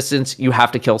subsistence, you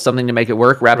have to kill something to make it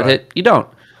work. Rapid hit, you don't.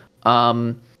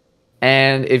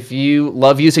 And if you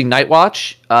love using Night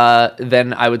Watch,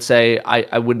 then I would say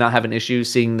I would not have an issue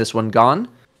seeing this one gone.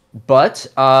 But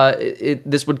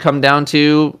this would come down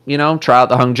to, you know, try out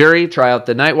the Hung Jury, try out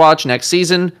the Night Watch next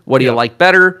season. What do you like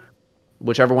better?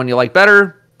 Whichever one you like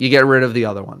better, you get rid of the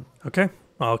other one. Okay,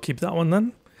 I'll keep that one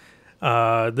then.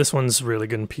 This one's really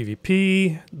good in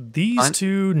PvP. These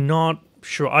two, not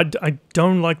sure. I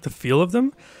don't like the feel of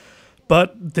them,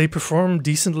 but they perform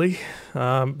decently.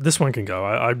 This one can go.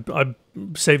 I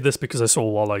saved this because I saw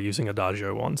Walla using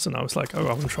Adagio once, and I was like, oh, I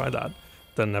want to try that.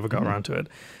 Then never got around to it.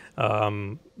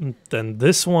 Then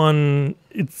this one,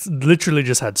 it's literally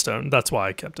just headstone. That's why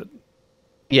I kept it.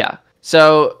 Yeah.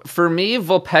 So for me,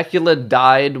 Vulpecula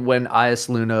died when Ias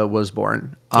Luna was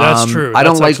born. That's true. I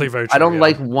don't That's actually very true. I don't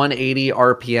like 180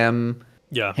 RPM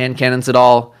Yeah. hand cannons at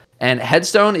all. And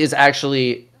Headstone is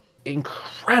actually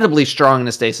incredibly strong in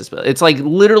a stasis build. It's like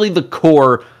literally the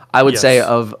core, I would say,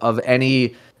 of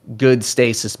any good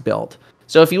stasis build.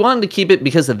 So if you wanted to keep it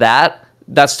because of that,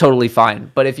 that's totally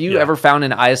fine. But if you ever found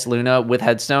an Ias Luna with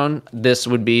Headstone, this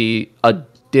would be a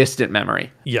distant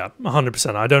memory. Yeah,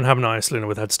 100%. I don't have an Ias Luna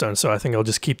with Headstone, so I think I'll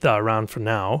just keep that around for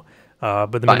now.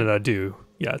 But the minute I do,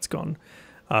 it's gone.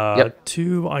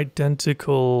 Two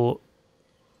identical.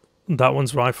 That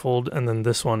one's rifled, and then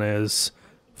this one is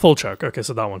full choke. Okay,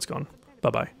 so that one's gone.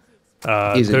 Bye-bye.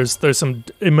 There's some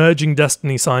emerging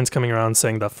Destiny signs coming around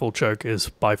saying that full choke is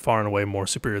by far and away more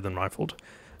superior than rifled.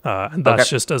 And that's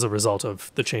just as a result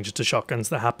of the changes to shotguns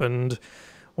that happened.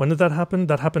 When did that happen?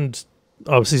 That happened,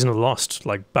 Season of the Lost,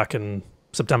 like back in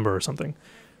September or something.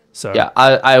 So yeah,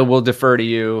 I will defer to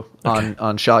you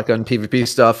on shotgun PvP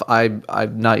stuff.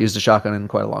 I've not used a shotgun in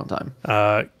quite a long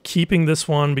time. Keeping this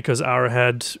one because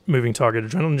Arrowhead, moving target,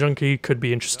 Adrenaline Junkie could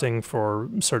be interesting for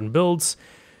certain builds.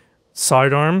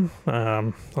 Sidearm,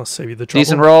 I'll save you the trouble.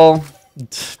 Decent roll.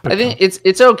 I think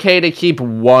it's okay to keep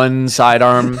one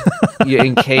sidearm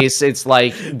in case it's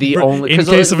like the only... In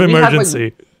case of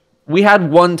emergency. We had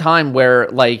one time where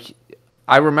like...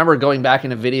 I remember going back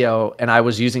in a video and I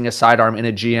was using a sidearm in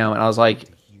a GM and I was like,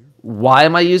 why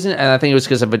am I using it? And I think it was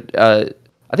because of I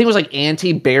think it was like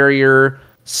anti-barrier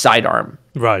sidearm.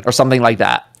 Right. Or something like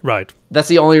that. Right. That's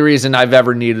the only reason I've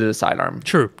ever needed a sidearm.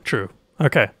 True.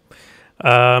 Okay.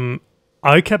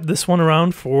 I kept this one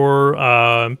around for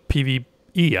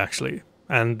PvE actually.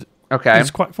 And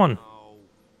it's quite fun.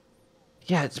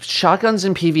 Yeah, shotguns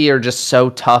in PvE are just so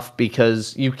tough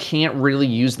because you can't really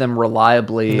use them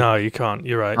reliably. No, you can't.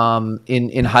 You're right.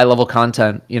 In high level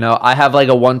content, you know, I have like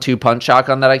a 1-2 punch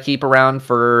shotgun that I keep around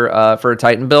for a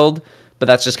Titan build, but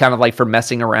that's just kind of like for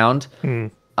messing around.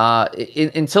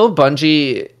 Until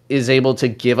Bungie is able to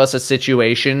give us a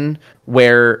situation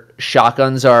where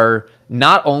shotguns are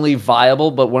not only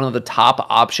viable, but one of the top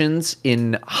options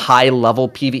in high-level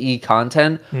PvE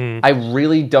content, I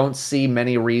really don't see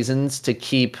many reasons to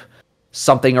keep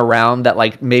something around that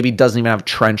like maybe doesn't even have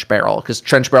trench barrel, because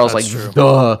trench barrel is like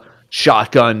the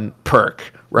shotgun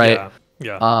perk, right?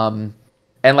 Yeah.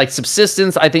 And like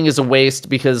subsistence, I think is a waste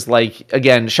because like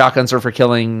again, shotguns are for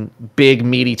killing big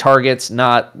meaty targets,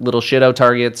 not little shitto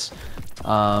targets.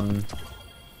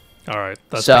 All right.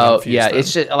 That's so yeah,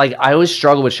 it's just like I always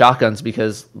struggle with shotguns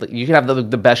because you can have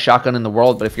the best shotgun in the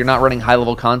world, but if you're not running high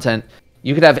level content,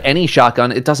 you could have any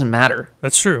shotgun. It doesn't matter.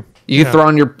 That's true. You can throw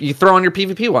on your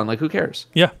PvP one. Like who cares?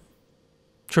 Yeah.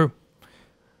 True.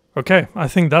 Okay, I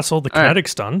think that's all the All right.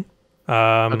 kinetics done.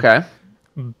 Okay.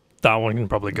 That one can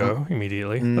probably go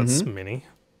immediately. That's mini.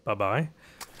 Bye-bye.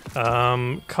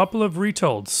 Couple of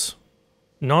retolds.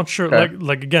 Not sure, Okay.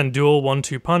 like again, dual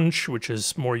 1-2 punch, which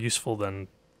is more useful than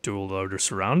dual loader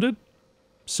surrounded.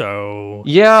 So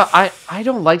Yeah, I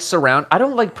don't like I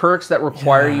don't like perks that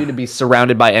require you to be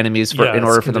surrounded by enemies Yeah, in it's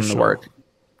order for them to conditional. work.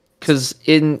 Because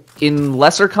in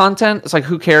lesser content, it's like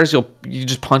who cares? You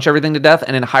just punch everything to death.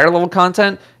 And in higher level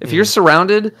content, if you're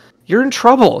surrounded, you're in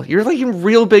trouble. You're like in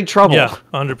real big trouble. yeah,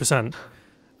 100%.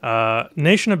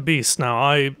 Nation of Beasts. Now,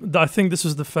 I think this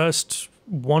was the first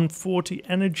 140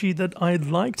 energy that I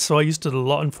liked, so I used it a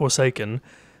lot in Forsaken,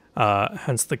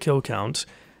 hence the kill count.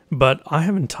 But I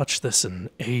haven't touched this in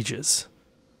ages.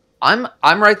 I'm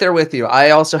right there with you.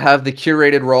 I also have the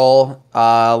curated roll.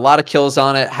 A lot of kills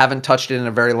on it. Haven't touched it in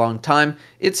a very long time.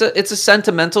 It's a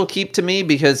sentimental keep to me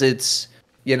because it's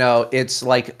it's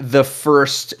like the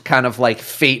first kind of like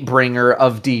fate bringer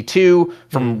of D2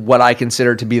 from what I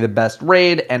consider to be the best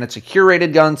raid, and it's a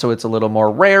curated gun, so it's a little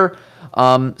more rare.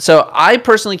 So I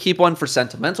personally keep one for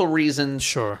sentimental reasons.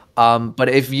 Sure. But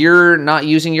if you're not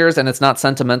using yours and it's not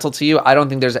sentimental to you, I don't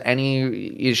think there's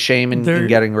any shame in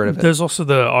getting rid of it. There's also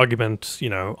the argument,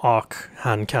 arc,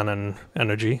 hand cannon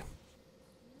energy.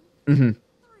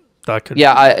 That could...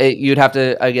 Yeah, you'd have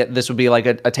to, this would be like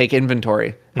a take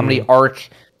inventory. How many arc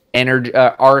energy,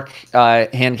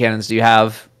 hand cannons do you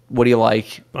have? What do you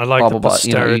like? I like Blah, the blah, blah.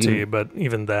 posterity, but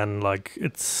even then, like,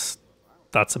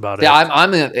 that's about it. Yeah,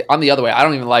 I'm the other way. I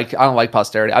don't like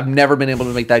posterity. I've never been able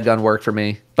to make that gun work for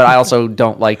me. But I also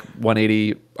don't like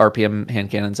 180 RPM hand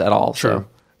cannons at all. Sure. So.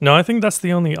 No, I think that's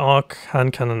the only arc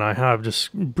hand cannon I have,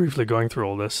 just briefly going through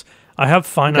all this. I have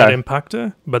finite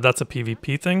impactor, but that's a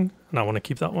PvP thing, and I want to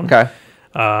keep that one. Okay.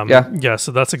 Yeah,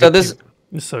 so that's a good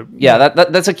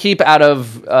that's a keep out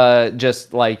of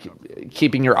just like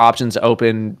keeping your options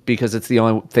open because it's the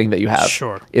only thing that you have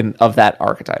of that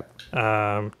archetype.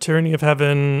 Tyranny of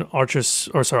Heaven,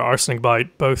 Arsenic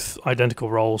Bite, both identical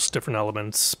rolls, different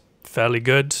elements, fairly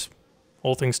good,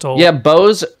 all things told. Yeah,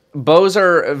 bows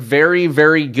are very,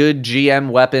 very good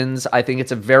GM weapons. I think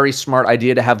it's a very smart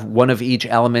idea to have one of each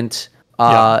element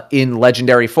in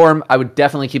legendary form. I would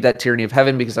definitely keep that Tyranny of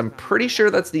Heaven because I'm pretty sure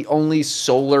that's the only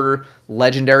solar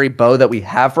legendary bow that we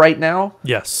have right now.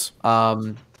 Yes.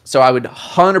 So I would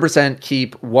 100%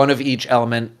 keep one of each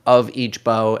element of each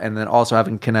bow, and then also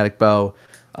having kinetic bow.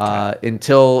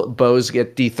 Until bows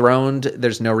get dethroned,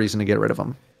 there's no reason to get rid of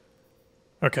them.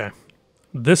 Okay.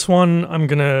 This one I'm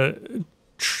going to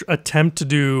attempt to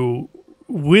do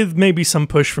with maybe some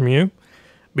push from you,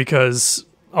 because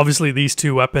obviously these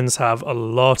two weapons have a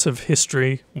lot of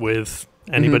history with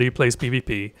anybody who plays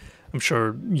PvP. I'm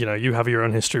sure, you have your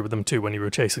own history with them too when you were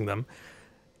chasing them.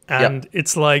 And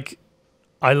it's like,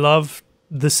 I love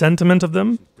the sentiment of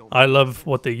them. I love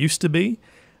what they used to be,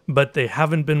 but they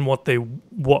haven't been what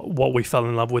we fell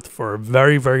in love with for a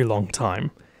very, very long time.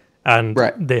 And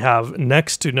they have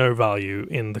next to no value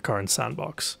in the current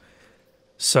sandbox.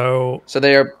 So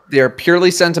they are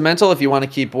purely sentimental. If you want to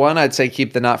keep one, I'd say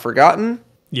keep the Not Forgotten.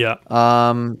 Yeah.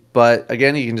 But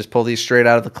again, you can just pull these straight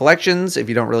out of the collections. If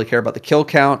you don't really care about the kill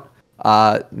count,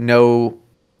 no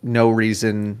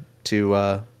reason to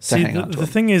hang on to the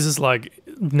thing is like,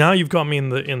 now you've got me in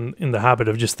the habit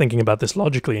of just thinking about this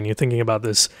logically, and you're thinking about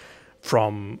this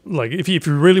from, like, if you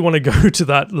really want to go to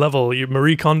that level, you're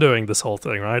Marie Kondoing this whole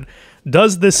thing, right?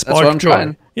 Does this spark joy?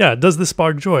 Trying. Yeah, does this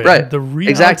spark joy? Right. And the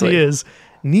reality is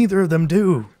neither of them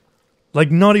do.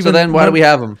 Like, not even. So then why do we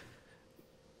have them?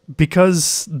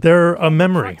 Because they're a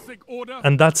memory,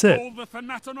 and that's it.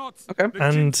 Okay.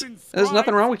 And there's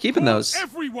nothing wrong with keeping those.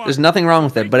 There's nothing wrong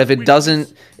with it. But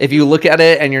if you look at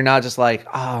it and you're not just like,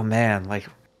 oh man, like,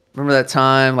 remember that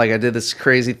time, like I did this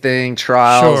crazy thing,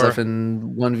 trials, if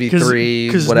in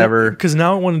 1v3, whatever. Because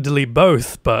now I want to delete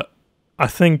both, but I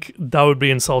think that would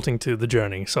be insulting to the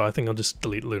journey. So I think I'll just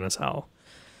delete Luna's Howl.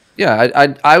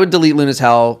 Yeah, I would delete Luna's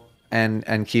Howl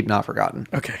and keep Not Forgotten.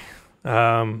 Okay.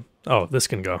 Oh, this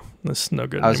can go. This is no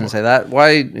good. I was going to say that. Why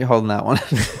are you holding that one?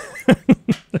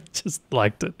 I just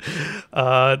liked it.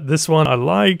 This one I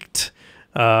liked.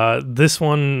 This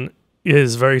one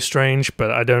is very strange,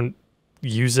 but I don't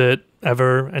use it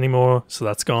ever anymore, so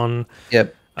that's gone.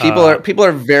 Yep. People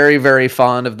are very, very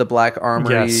fond of the Black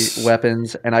Armory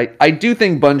weapons, and I do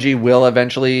think Bungie will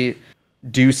eventually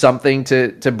do something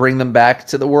to bring them back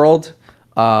to the world.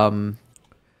 But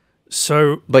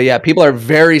yeah, people are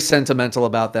very sentimental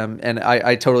about them, and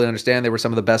I totally understand. They were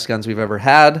some of the best guns we've ever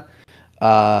had.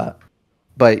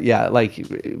 But yeah, like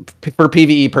for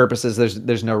PvE purposes,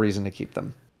 there's no reason to keep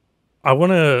them. I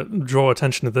want to draw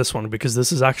attention to this one because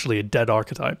this is actually a dead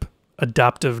archetype.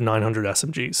 adaptive 900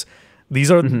 SMGs. These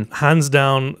are hands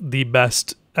down the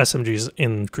best SMGs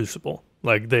in Crucible.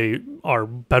 Like, they are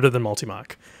better than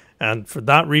Multimac. And for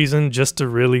that reason, just to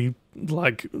really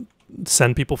like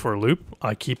send people for a loop,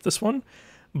 I keep this one.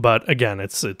 But again,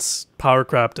 it's power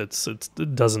crept. It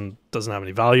doesn't have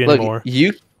any value anymore.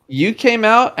 You came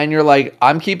out and you're like,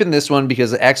 I'm keeping this one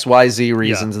because of XYZ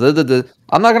reasons.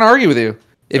 I'm not gonna argue with you.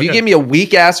 If you give me a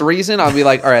weak ass reason, I'll be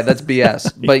like, all right, that's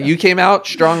BS. But you came out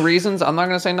strong reasons. I'm not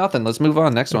gonna say nothing. Let's move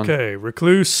on. Next one. Okay,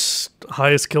 Recluse,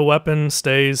 highest kill weapon,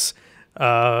 stays.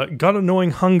 Got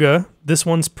Annoying Hunger. This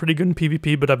one's pretty good in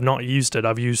PvP, but I've not used it.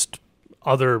 I've used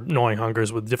other Annoying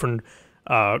Hungers with different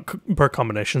perk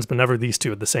combinations, but never these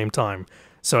two at the same time.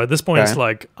 So at this point, it's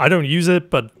like, I don't use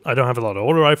it, but I don't have a lot of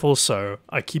auto rifles, so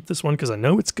I keep this one because I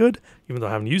know it's good, even though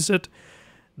I haven't used it.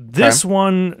 This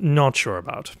one, not sure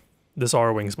about. This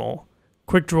R-Wings Mole.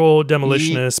 Quick Draw,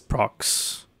 Demolitionist,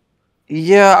 procs.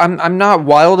 Yeah, I'm not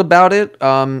wild about it.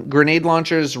 Grenade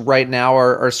launchers right now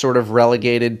are sort of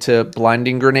relegated to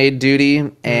blinding grenade duty,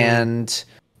 and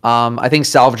I think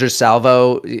Salvager's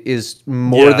Salvo is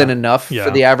more than enough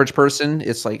for the average person.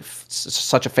 It's like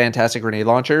such a fantastic grenade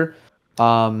launcher.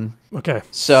 Okay.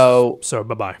 So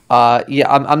bye-bye. Yeah,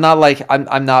 I'm not like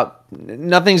I'm not.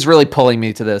 Nothing's really pulling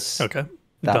me to this. Okay.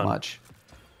 That much.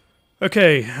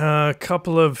 Okay, a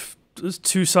couple of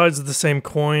two sides of the same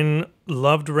coin.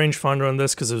 Loved rangefinder on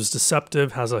this because it was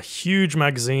deceptive. Has a huge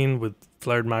magazine with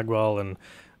flared magwell and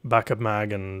backup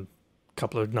mag and a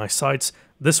couple of nice sights.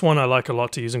 This one I like a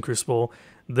lot to use in Crucible.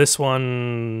 This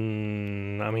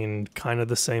one, I mean, kind of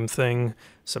the same thing.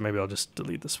 So maybe I'll just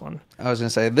delete this one. I was going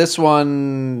to say, this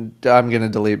one I'm going to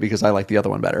delete because I like the other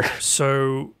one better.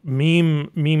 So,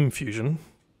 Meme Fusion.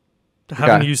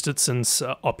 Haven't used it since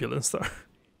Opulence, though.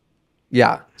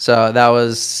 Yeah, so that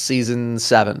was season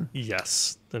 7.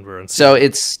 Yes, then we're in so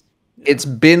it's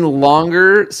been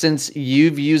longer since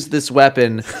you've used this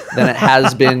weapon than it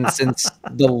has been since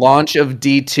the launch of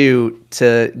D2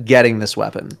 to getting this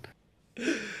weapon.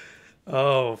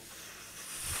 Oh,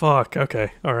 fuck.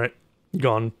 Okay, all right,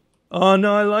 gone. Oh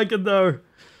no, I like it though.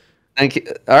 Thank you.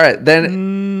 All right,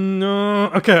 then.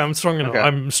 No. Okay, I'm strong enough. Okay.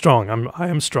 I'm strong. I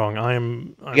am strong.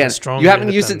 I'm again strong. You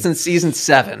haven't used it since season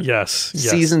 7. Yes.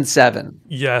 Season 7.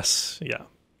 Yes.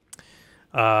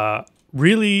 Yeah.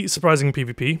 Really surprising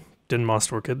PvP. Didn't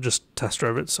masterwork it. Just test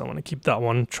drove it. So I want to keep that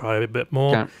one. Try a bit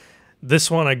more. Okay.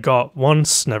 This one I got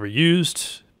once, never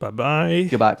used. Bye bye.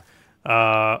 Goodbye.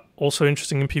 Also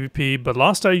interesting in PvP. But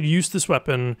last I used this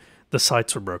weapon, the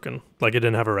sights were broken. Like it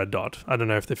didn't have a red dot. I don't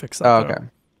know if they fixed that. Oh, okay.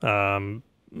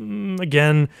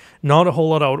 Again, not a whole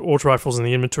lot of auto rifles in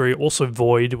the inventory. Also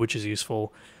Void, which is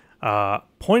useful.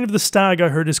 Point of the Stag, I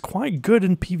heard, is quite good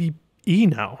in PvE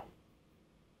now.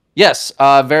 Yes,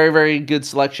 very, very good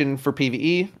selection for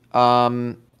PvE.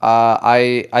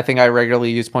 I think I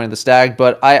regularly use Point of the Stag,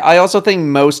 but I also think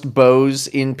most bows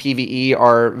in PvE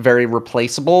are very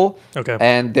replaceable. Okay.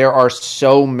 And there are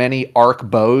so many arc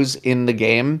bows in the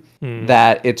game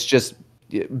that it's just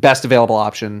best available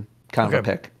option kind of a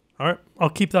pick. All right, I'll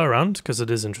keep that around because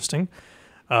it is interesting.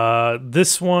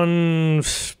 This one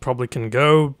probably can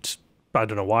go. I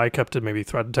don't know why I kept it. Maybe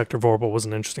Threat Detector Vorpal was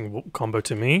an interesting combo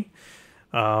to me.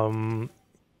 Autoloading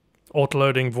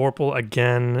Vorpal,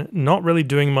 again, not really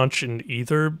doing much in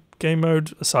either game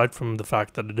mode, aside from the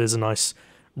fact that it is a nice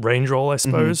range roll, I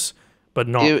suppose, but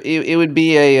not... It would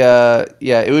be a,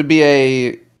 it would be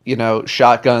a, you know,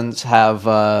 shotguns have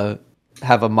a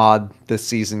mod this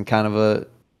season kind of a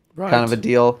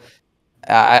deal.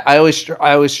 I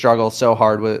always struggle so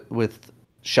hard with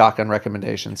shotgun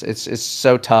recommendations. It's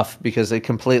so tough because it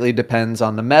completely depends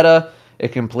on the meta.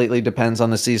 It completely depends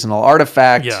on the seasonal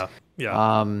artifact. Yeah.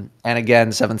 And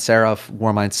again, Seventh Seraph,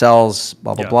 Warmind Cells,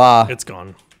 blah blah blah. It's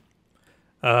gone.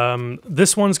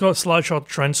 This one's got Slide Shot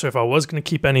Trench, so if I was going to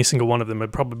keep any single one of them,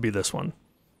 it'd probably be this one.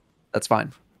 That's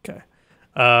fine. Okay.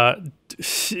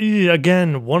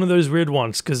 Again, one of those weird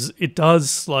ones because it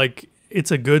does like it's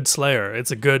a good Slayer.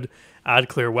 It's a good ad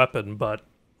clear weapon, but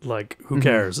like who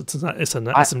cares? It's an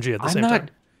SMG at the same time.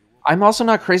 I'm also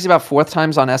not crazy about fourth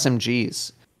times on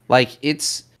SMGs. Like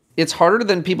it's harder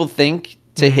than people think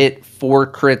to hit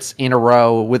 4 crits in a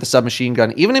row with a submachine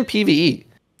gun, even in PvE.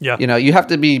 Yeah. You know, you have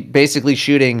to be basically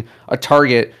shooting a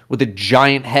target with a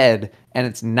giant head and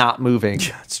it's not moving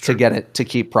to get it to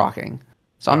keep proccing.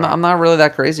 So I'm not really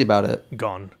that crazy about it.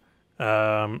 Gone.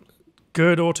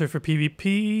 Good auto for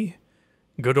PvP.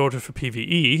 Good auto for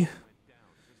PvE.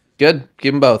 Good.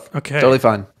 Give them both. Okay. Totally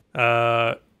fine.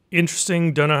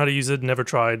 Interesting. Don't know how to use it. Never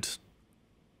tried.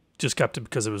 Just kept it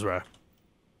because it was rare.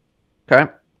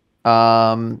 Okay.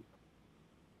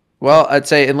 Well, I'd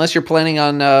say unless you're planning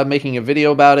on making a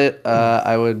video about it,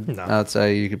 I'd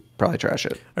say you could probably trash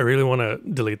it. I really want to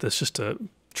delete this just to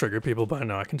trigger people, but I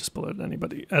know I can just pull it at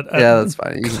anybody. Yeah, that's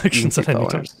fine. Collections at any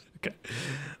time.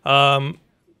 Okay.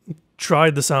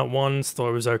 Tried this out once, thought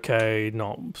it was okay,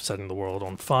 not setting the world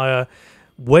on fire.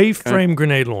 Wave frame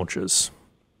grenade launchers.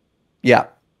 Yeah.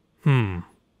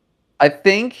 I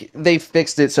think they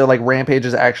fixed it so like Rampage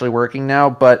is actually working now,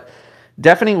 but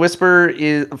Deafening Whisper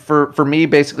is for me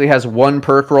basically has one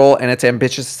perk roll, and it's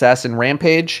Ambitious Assassin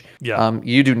Rampage. Yeah.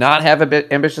 You do not have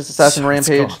a Ambitious Assassin So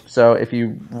Rampage, so if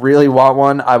you really want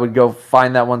one, I would go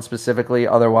find that one specifically.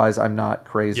 Otherwise, I'm not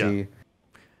crazy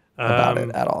about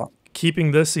it at all.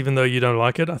 Keeping this, even though you don't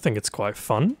like it, I think it's quite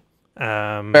fun.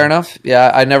 Fair enough.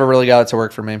 Yeah, I never really got it to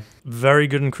work for me. Very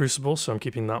good in Crucible, so I'm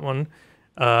keeping that one.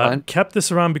 Kept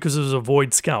this around because it was a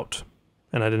Void Scout,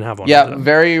 and I didn't have one. Yeah,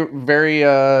 very, very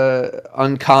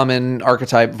uncommon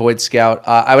archetype, Void Scout.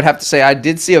 I would have to say I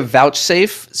did see a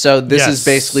Vouchsafe, so this is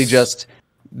basically just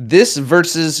this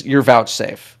versus your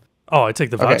Vouchsafe. Oh, I take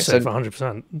the Vouchsafe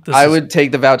 100%. I would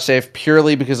take the Vouchsafe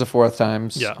purely because of 4th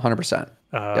times. Yeah, 100%.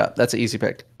 Yeah, that's an easy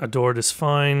pick. Adored is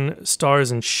fine.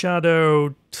 Stars and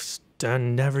Shadow,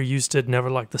 never used it, never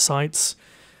liked the sights.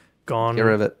 Gone. Get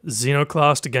rid of it.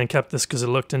 Xenoclast, again, kept this because it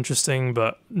looked interesting,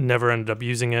 but never ended up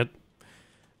using it.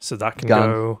 So that can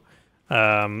go.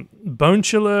 Bone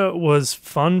Chiller was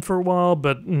fun for a while,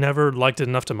 but never liked it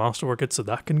enough to masterwork it, so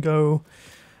that can go.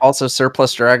 Also,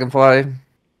 Surplus Dragonfly.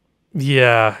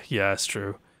 Yeah, it's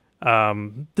true.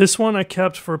 This one I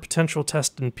kept for a potential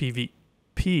test in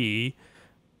PvP,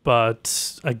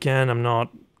 but again, I'm not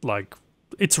like...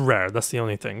 It's rare, that's the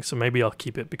only thing, so maybe I'll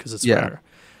keep it because it's rare.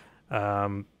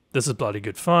 This is bloody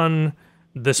good fun.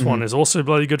 This one is also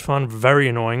bloody good fun, very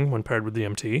annoying when paired with the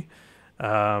MT.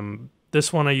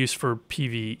 This one I use for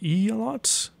PvE a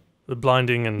lot, the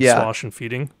blinding and slosh and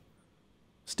feeding.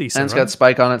 It's decent, and it's got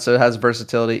spike on it, so it has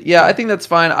versatility. Yeah, I think that's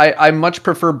fine. I much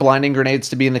prefer blinding grenades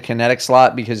to be in the kinetic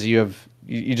slot because you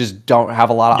just don't have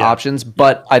a lot of options,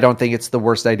 but I don't think it's the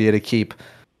worst idea to keep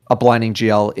a blinding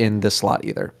GL in this slot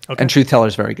either. And Truth Teller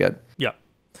is very good. Yeah.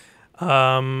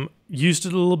 Used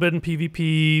it a little bit in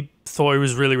PvP, thought it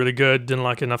was really, really good, didn't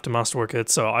like it enough to masterwork it,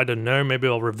 so I don't know, maybe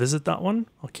I'll revisit that one.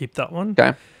 I'll keep that one.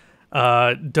 Okay.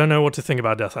 Don't know what to think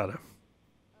about Death Adder.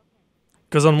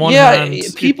 Because on one hand...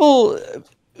 people...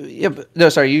 no,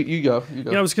 sorry, you go.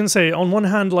 Yeah, I was going to say, on one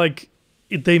hand, like,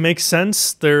 they make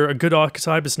sense. They're a good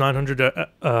archetype. It's 900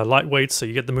 lightweight, so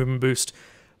you get the movement boost.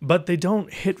 But they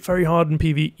don't hit very hard in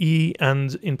PvE,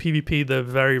 and in PvP, they're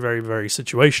very, very, very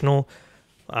situational.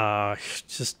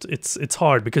 It's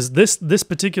hard because this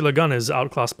particular gun is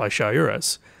outclassed by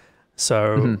Shayura's.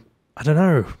 So I don't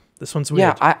know. This one's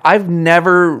weird. Yeah, I've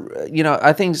never,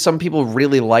 I think some people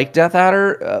really like Death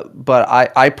Adder, but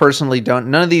I personally don't.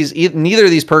 Neither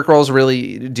of these perk rolls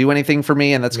really do anything for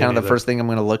me, and that's kind of the first thing I'm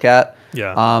going to look at.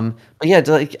 Yeah. But yeah,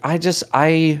 like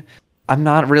I'm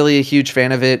not really a huge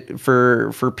fan of it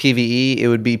for PvE. It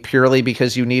would be purely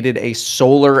because you needed a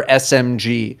solar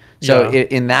SMG. So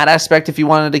in that aspect, if you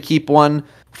wanted to keep one,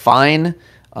 fine.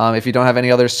 If you don't have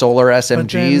any other solar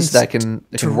SMGs that can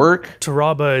work.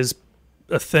 Taraba is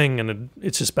a thing, and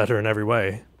it's just better in every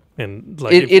way. And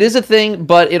like it is a thing,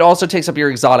 but it also takes up your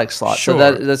exotic slot. Sure.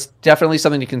 So that's definitely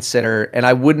something to consider. And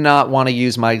I would not want to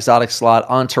use my exotic slot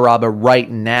on Taraba right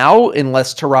now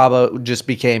unless Taraba just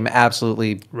became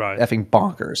absolutely effing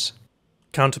bonkers.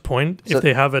 Counterpoint, if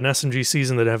they have an SMG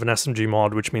season, they'd have an SMG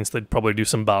mod, which means they'd probably do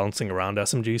some balancing around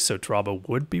SMGs, so Taraba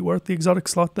would be worth the exotic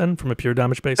slot then from a pure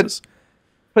damage basis?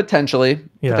 Potentially.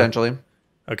 Potentially.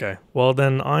 Okay. Well,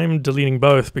 then I'm deleting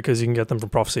both because you can get them from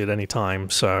Prophecy at any time,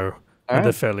 so...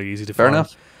 They're fairly easy to find. Fair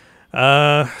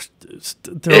enough.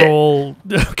 They're all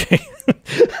okay.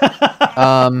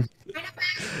 All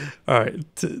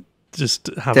right. Just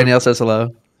have Danielle says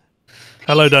hello.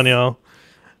 Hello, Danielle.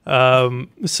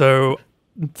 So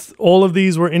all of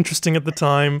these were interesting at the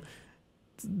time,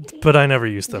 but I never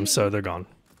used them, so they're gone.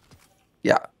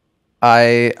 Yeah,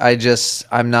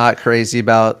 I'm not crazy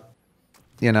about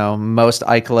most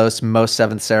Ikelos, most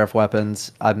 7th Seraph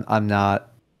weapons. I'm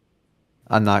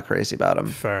not crazy about them.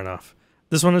 Fair enough.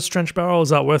 This one is Trench Barrel.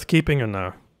 Is that worth keeping or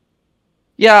no?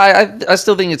 Yeah, I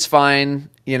still think it's fine.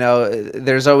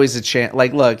 There's always a chance.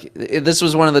 Like, look, this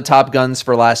was one of the top guns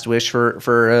for Last Wish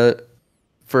for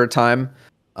a time.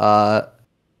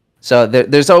 So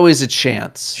there's always a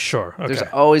chance. Sure. Okay. There's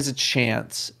always a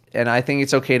chance, and I think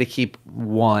it's okay to keep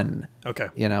one. Okay.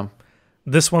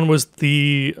 This one was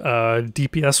the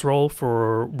DPS role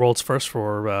for World's First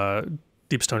for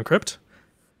Deepstone Crypt.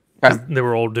 They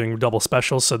were all doing double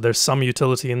specials, so there's some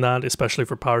utility in that, especially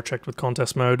for power checked with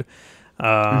contest mode.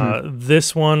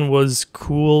 This one was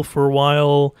cool for a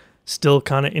while, still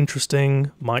kind of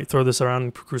interesting. Might throw this around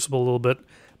in Crucible a little bit.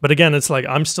 But again, it's like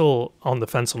I'm still on the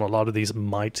fence on a lot of these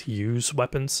might use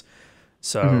weapons.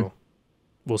 So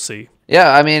we'll see.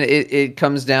 Yeah, I mean, it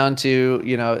comes down to,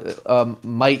 you know,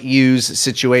 might use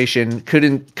situation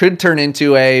could turn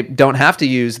into a don't have to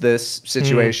use this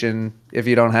situation if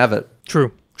you don't have it.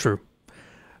 True.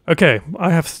 Okay,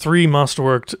 I have 3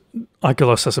 masterworked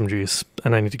Icolos SMGs,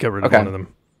 and I need to get rid of one of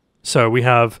them. So we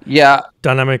have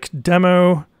Dynamic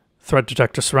Demo, Threat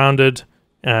Detector Surrounded,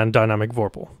 and Dynamic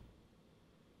Vorpal.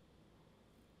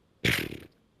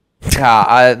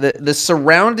 Yeah, the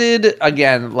surrounded,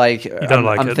 again, like,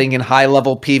 I'm thinking high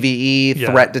level PvE,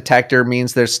 threat detector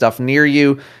means there's stuff near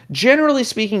you. Generally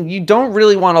speaking, you don't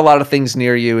really want a lot of things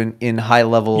near you in high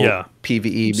level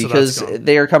PvE because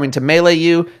they are coming to melee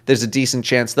you. There's a decent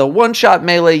chance they'll one-shot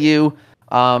melee you.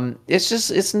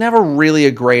 It's never really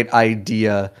a great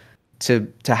idea to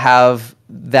have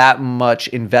that much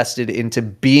invested into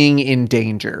being in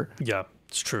danger. Yeah,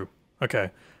 it's true.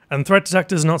 Okay. And Threat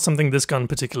Detector is not something this gun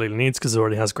particularly needs because it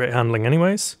already has great handling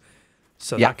anyways.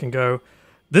 So that can go.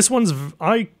 This one's...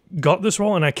 I got this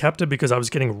roll and I kept it because I was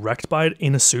getting wrecked by it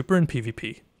in a super in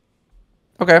PvP.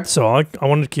 Okay. So I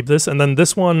wanted to keep this. And then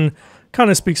this one kind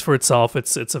of speaks for itself.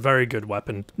 It's a very good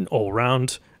weapon all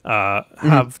around.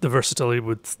 Have the versatility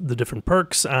with the different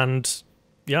perks. And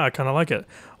yeah, I kind of like it.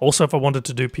 Also, if I wanted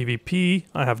to do PvP,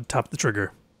 I have Tap the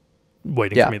Trigger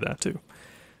waiting for me there too.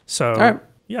 So... All right.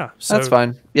 Yeah, so, that's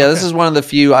fine. Yeah, this is one of the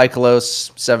few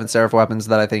Icolos 7 Seraph weapons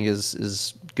that I think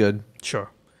is good. Sure.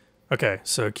 Okay,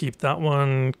 so keep that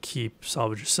one. Keep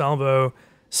Salvage Salvo,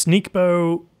 Sneak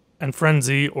Bow, and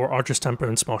Frenzy, or Archer's Temper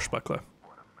and Swashbuckler.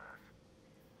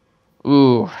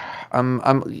 Ooh,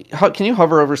 can you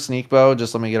hover over Sneak Bow?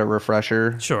 Just let me get a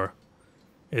refresher. Sure.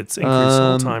 It's increased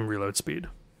all-time reload speed.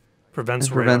 Prevents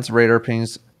radar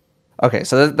pings. Okay,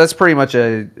 so that's pretty much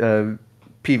a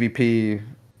PvP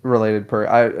related perk.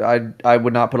 I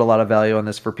would not put a lot of value on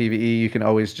this for PvE. You can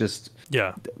always just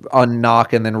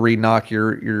unknock and then re-knock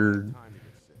your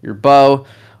bow.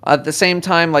 At the same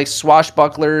time, like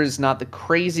Swashbuckler is not the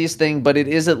craziest thing, but it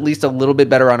is at least a little bit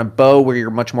better on a bow where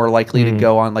you're much more likely to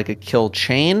go on like a kill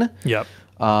chain. Yep.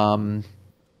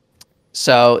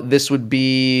 So this would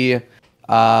be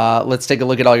let's take a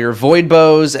look at all your void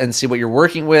bows and see what you're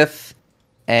working with.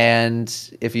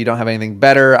 And if you don't have anything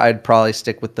better, I'd probably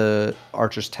stick with the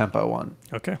Archer's Tempo one.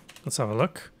 Okay, let's have a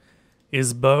look.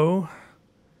 Is bow,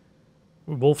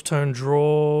 Wolf Tone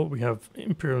Draw, we have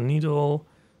Imperial Needle.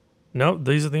 No,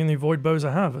 these are the only void bows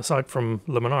I have, aside from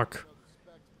Le Monarch.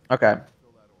 Okay.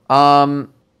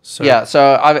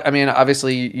 So I mean,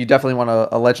 obviously, you definitely want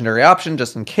a legendary option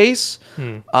just in case.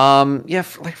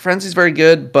 Like Frenzy's very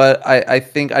good, but I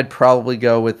think I'd probably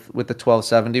go with the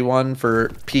 1271 for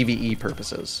PvE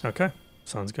purposes. Okay,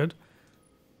 sounds good.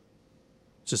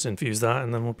 Just infuse that,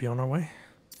 and then we'll be on our way.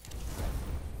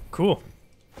 Cool.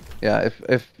 Yeah,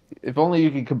 if only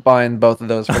you could combine both of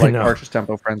those for like Archer's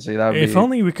Tempo Frenzy, that would be. If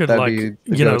only we could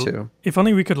if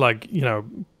only we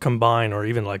could combine or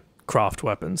even like craft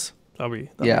weapons. That'd be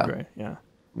great. Yeah.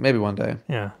 Maybe one day.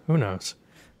 Yeah. Who knows?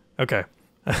 Okay.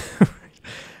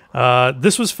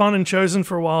 This was fun and chosen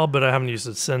for a while, but I haven't used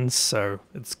it since, so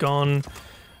it's gone.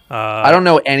 I don't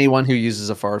know anyone who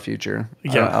uses a Far Future.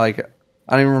 Yeah. I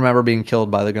don't even remember being killed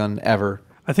by the gun ever.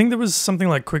 I think there was something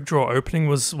like Quick Draw Opening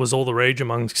was all the rage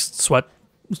amongst Sweat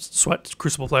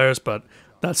Crucible players, but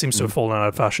that seems to have fallen out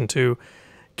of fashion too.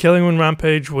 Killing Wind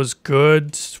Rampage was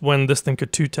good when this thing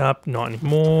could 2-tap, not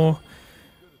anymore.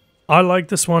 I like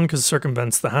this one because it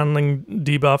circumvents the handling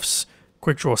debuffs.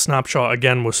 Quick Draw Snapshot,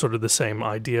 again, was sort of the same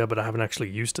idea, but I haven't actually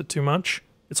used it too much.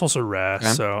 It's also rare,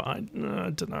 so I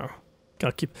don't know.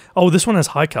 Gotta keep... Oh, this one has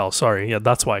High Cal, sorry. Yeah,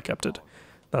 that's why I kept it.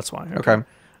 That's why. Okay.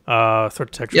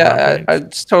 Threat Detection. Yeah,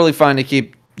 it's totally fine to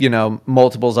keep,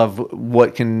 multiples of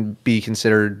what can be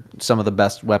considered some of the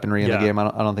best weaponry in the game. I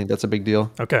don't think that's a big deal.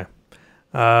 Okay.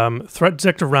 Threat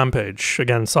Detector Rampage.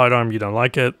 Again, sidearm, you don't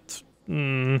like it.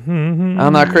 I'm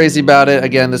not crazy about it.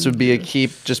 Again, this would be a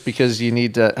keep just because you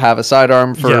need to have a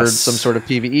sidearm for some sort of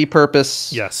PvE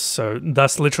purpose. Yes, so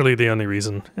that's literally the only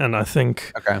reason. And I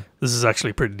think this is actually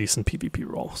a pretty decent PvP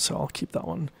roll, so I'll keep that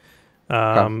one.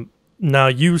 Now,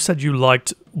 you said you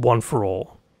liked One for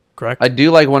All, correct? I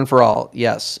do like One for All,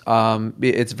 yes.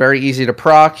 It's very easy to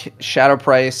proc. Shadow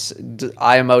Price,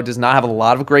 IMO does not have a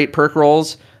lot of great perk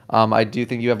rolls. I do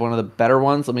think you have one of the better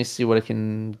ones. Let me see what it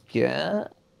can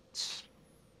get.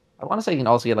 I want to say you can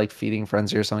also get like Feeding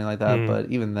Frenzy or something like that, but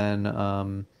even then,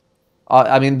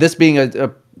 I mean, this being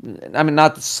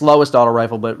not the slowest auto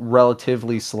rifle, but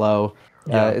relatively slow.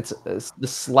 Yeah. It's the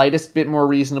slightest bit more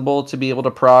reasonable to be able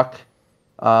to proc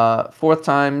 4th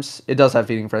times. It does have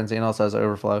Feeding Frenzy and also has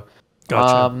Overflow.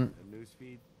 Gotcha.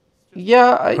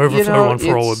 Yeah, Overflow one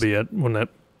for all would it's be it, wouldn't it?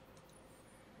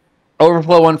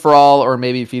 Overflow one for all, or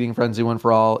maybe Feeding Frenzy one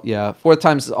for all. Yeah, 4th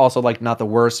times is also like not the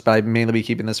worst, but I'd mainly be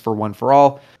keeping this for one for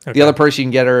all. Okay. The other perks you can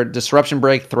get are Disruption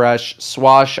Break, Thresh,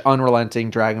 Swash,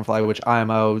 Unrelenting, Dragonfly, which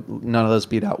IMO, none of those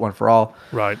beat out one for all.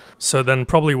 Right. So then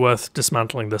probably worth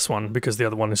dismantling this one because the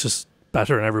other one is just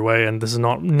better in every way, and this is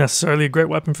not necessarily a great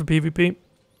weapon for PvP.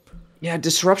 Yeah,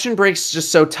 Disruption Break's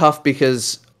just so tough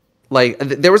because like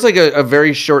there was like a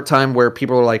very short time where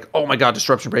people were like, "Oh my god,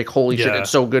 Disruption Break! Holy shit, it's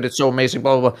so good, it's so amazing!"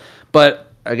 Blah blah blah.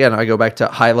 But again, I go back to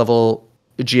high level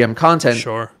GM content.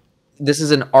 Sure. This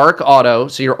is an arc auto,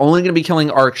 so you're only going to be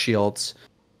killing arc shields,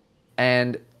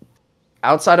 and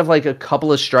outside of like a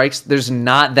couple of strikes, there's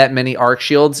not that many arc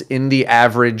shields in the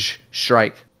average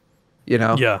strike. You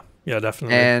know? Yeah. Yeah.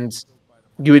 Definitely. And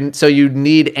you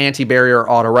need anti-barrier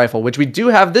auto rifle, which we do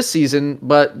have this season,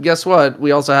 but guess what?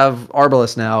 We also have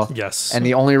Arbalest now. Yes. And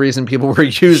the only reason people were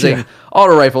using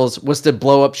auto rifles was to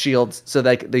blow up shields so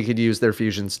that they could use their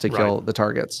fusions to kill the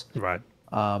targets. Right.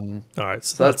 All right.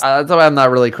 So that's why I'm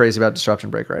not really crazy about Disruption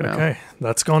Break right now. Okay,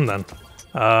 that's gone then.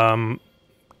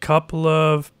 Couple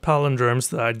of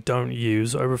palindromes that I don't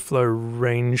use: Overflow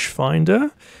Rangefinder,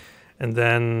 and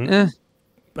then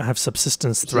I have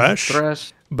Subsistence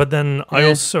Thresh. But then I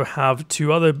also have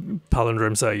 2 other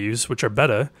palindromes that I use, which are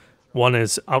better. One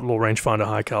is Outlaw Rangefinder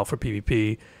High Cal for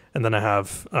PvP, and then I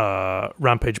have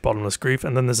Rampage Bottomless Grief,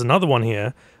 and then there's another one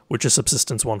here, which is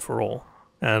Subsistence One for All.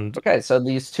 And okay, so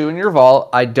these 2 in your vault,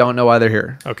 I don't know why they're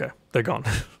here. Okay, they're gone.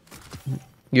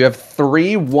 You have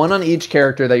 3, 1 on each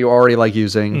character that you already like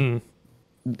using,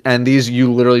 and these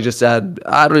you literally just said,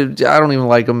 I don't even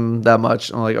like them that much.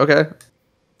 I'm like, okay.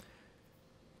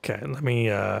 Okay, let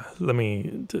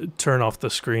me turn off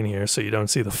the screen here so you don't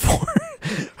see the 4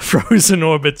 frozen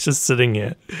orbits just sitting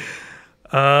here.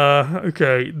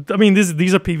 Okay, I mean these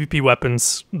are PvP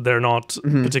weapons. They're not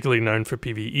particularly known for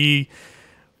PvE.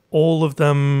 All of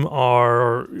them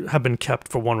have been kept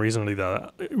for one reason or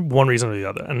the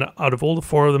other. And out of all the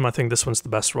 4 of them, I think this one's the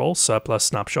best role, Surplus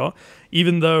Snapshot.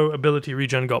 Even though ability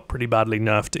regen got pretty badly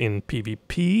nerfed in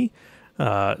PvP.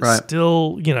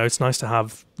 Still, it's nice to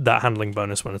have that handling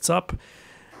bonus when it's up.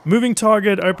 Moving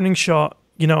target, opening shot.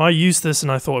 I used this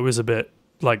and I thought it was a bit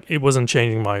like it wasn't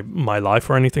changing my life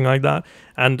or anything like that.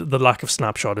 And the lack of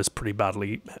snapshot is pretty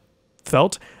badly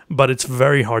felt, but it's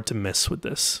very hard to miss with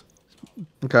this.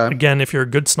 Okay. Again, if you're a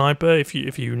good sniper, if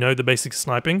you know the basics of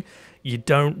sniping, you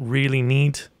don't really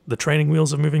need the training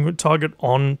wheels of moving with target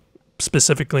on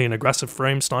specifically an aggressive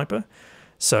frame sniper.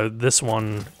 So this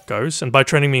one goes, and by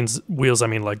training means wheels, I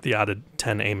mean like the added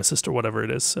 10 aim assist or whatever it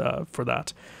is for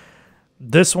that.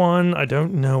 This one, I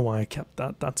don't know why I kept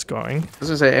that. That's going. I was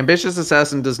gonna say, Ambitious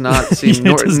Assassin does not seem,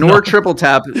 nor Triple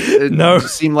Tap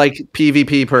seem like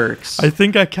PvP perks. I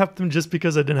think I kept them just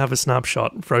because I didn't have a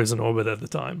snapshot Frozen Orbit at the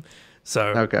time. So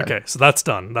okay, so that's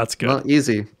done. That's good. Well,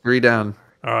 easy. 3 down.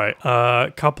 All right,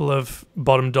 a couple of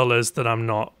bottom dollars that I'm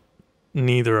not.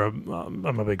 Neither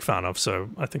I'm a big fan of, so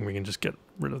I think we can just get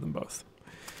rid of them both.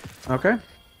 Okay.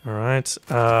 All right.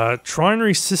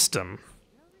 Trinary System.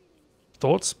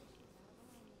 Thoughts?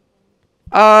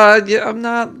 Yeah, I'm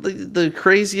not the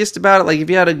craziest about it. Like, if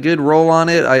you had a good roll on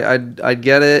it, I'd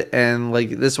get it. And like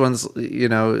this one's,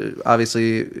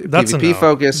 obviously PvP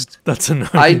focused. That's a no.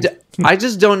 I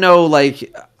just don't know.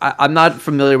 Like, I'm not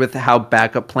familiar with how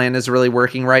backup plan is really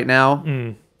working right now.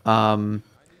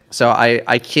 So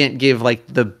I can't give like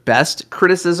the best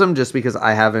criticism just because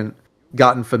I haven't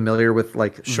gotten familiar with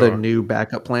like the new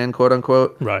backup plan, quote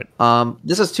unquote. Right.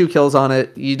 This has 2 kills on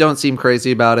it. You don't seem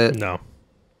crazy about it. No.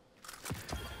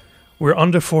 We're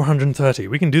under 430.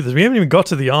 We can do this. We haven't even got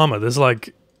to the armor. There's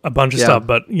like a bunch of stuff,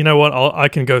 but you know what? I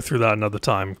can go through that another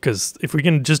time because if we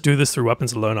can just do this through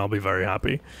weapons alone, I'll be very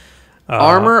happy.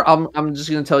 Armor, I'm just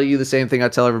going to tell you the same thing I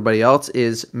tell everybody else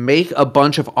is make a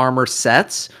bunch of armor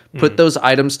sets, put those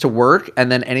items to work,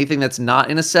 and then anything that's not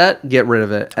in a set, get rid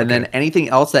of it. And then anything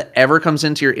else that ever comes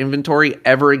into your inventory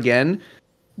ever again,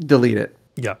 delete it.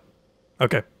 Yeah.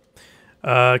 Okay.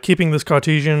 Keeping this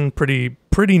Cartesian pretty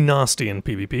nasty in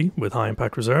PvP with high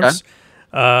impact reserves.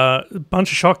 A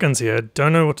bunch of shotguns here.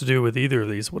 Don't know what to do with either of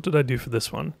these. What did I do for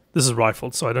this one? This is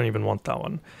rifled, so I don't even want that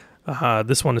one.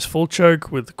 This one is full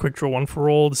choke with quick draw 1 for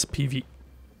all. This is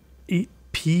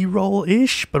PvP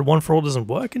roll-ish, but 1 for all doesn't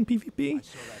work in PvP.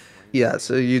 Yeah,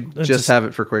 so you just have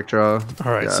it for quick draw.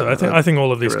 All right, so I think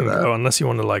all of these can go unless you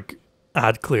want to like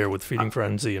add clear with Feeding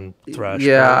Frenzy and Thrash.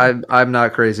 Yeah, I'm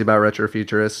not crazy about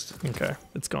Retrofuturist. Okay,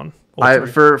 it's gone. All I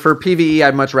three. for PvE,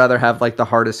 I'd much rather have like the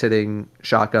hardest hitting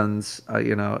shotguns,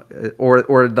 you know,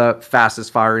 or the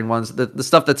fastest firing ones. The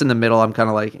stuff that's in the middle, I'm kind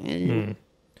of like,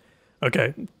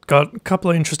 Okay, got a couple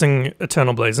of interesting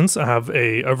Eternal Blazons. I have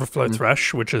a Overflow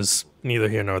Thresh, which is neither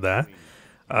here nor there.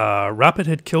 Rapid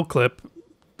Hit Kill Clip,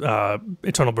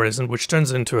 Eternal Blazon, which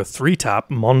turns into a 3-tap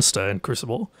monster in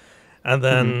Crucible. And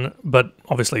then, but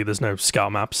obviously there's no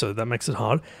scout map, so that makes it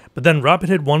hard. But then Rapid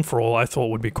Hit One for All, I thought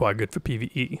would be quite good for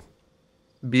PvE.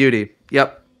 beauty.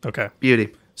 Yep, Okay. beauty.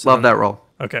 So Love that roll.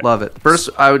 Okay. Love it. First,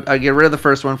 I'd get rid of the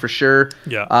first one for sure.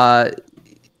 Yeah.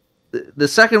 The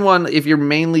second one, if you're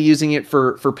mainly using it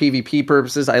for PvP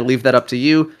purposes, I leave that up to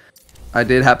you. I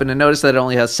did happen to notice that it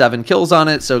only has 7 kills on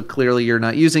it, so clearly you're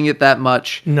not using it that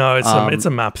much. No, it's a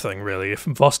map thing, really. If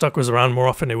Vostok was around more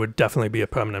often, it would definitely be a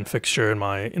permanent fixture in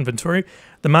my inventory.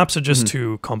 The maps are just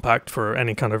too compact for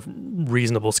any kind of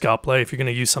reasonable scout play. If you're going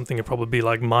to use something, it'd probably be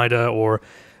like Mida or,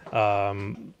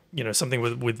 you know, something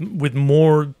with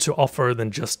more to offer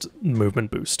than just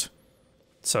movement boost.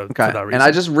 So for that reason. And I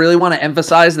just really want to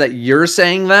emphasize that you're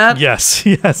saying that. Yes,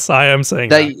 yes, I am saying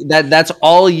that. That's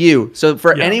all you. So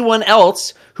for anyone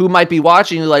else who might be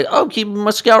watching, like, oh, keep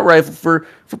my scout rifle for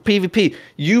PvP.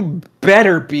 You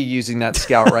better be using that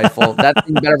scout rifle. That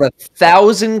thing better have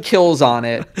 1,000 kills on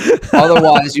it.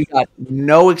 Otherwise, you got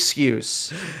no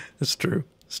excuse. It's true.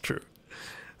 It's true.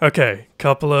 Okay,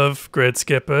 couple of grid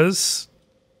skippers.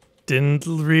 Didn't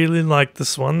really like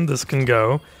this one. This can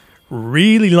go.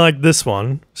 Really like this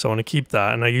one, so I want to keep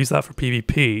that, and I use that for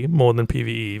PvP more than PvE,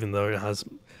 even though it has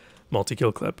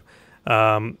multi-kill clip.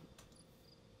 You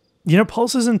know,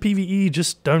 pulses in PvE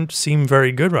just don't seem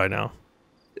very good right now.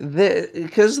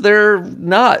 Because they're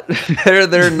not.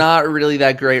 they're not really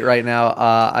that great right now.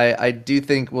 I do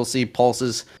think we'll see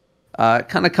pulses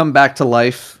kind of come back to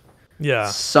life. Yeah.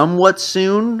 Somewhat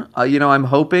soon. You know, I'm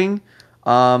hoping.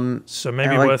 So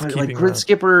maybe worth keeping. Like Grid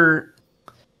Skipper.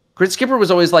 Grid Skipper was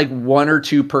always like 1 or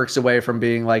 2 perks away from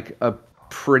being like a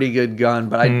pretty good gun,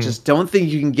 but I just don't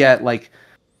think you can get like,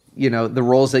 you know, the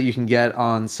rolls that you can get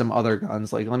on some other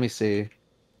guns. Like, let me see.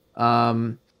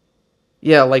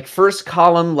 Yeah, like first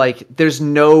column, like there's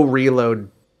no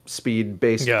reload speed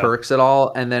based perks at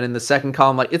all. And then in the second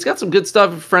column, like it's got some good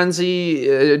stuff, Frenzy,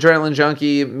 Adrenaline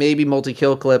Junkie, maybe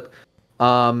multi-kill clip.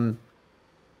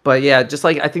 But yeah, just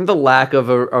like I think the lack of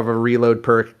a reload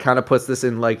perk kind of puts this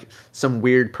in like some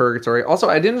weird purgatory. Also,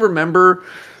 I didn't remember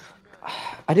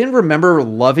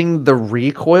loving the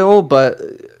recoil, but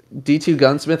D2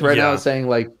 Gunsmith now is saying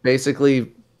like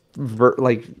basically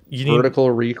vertical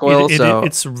recoil.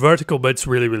 It's vertical, but it's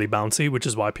really, really bouncy, which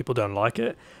is why people don't like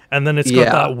it. And then it's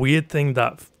got that weird thing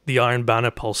that the Iron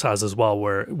Banner Pulse has as well,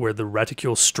 where the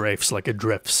reticule strafes, like it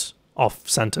drifts off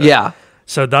center. Yeah.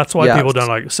 So that's why people don't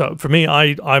like it. So for me,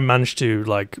 I managed to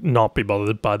like not be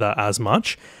bothered by that as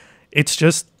much. It's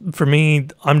just, for me,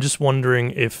 I'm just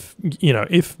wondering if, you know,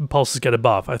 if pulses get a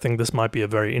buff, I think this might be a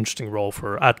very interesting role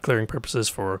for ad clearing purposes,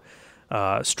 for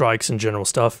strikes and general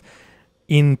stuff.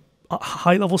 In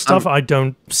high level stuff, I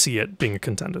don't see it being a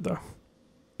contender though.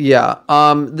 Yeah.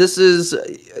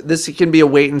 This can be a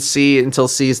wait and see until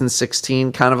season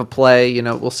 16 kind of a play. You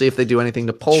know, we'll see if they do anything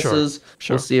to pulses.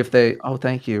 Sure. We'll see if they,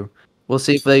 thank you. We'll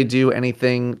see if they do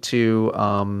anything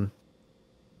to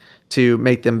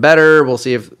make them better. We'll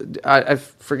see if I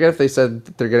forget if they said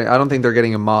that they're getting. I don't think they're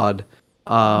getting a mod.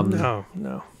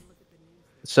 No.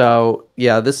 So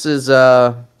yeah, this is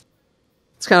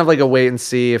it's kind of like a wait and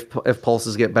see if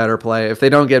pulses get better play. If they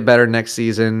don't get better next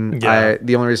season,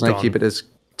 the only reason I keep it is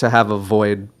to have a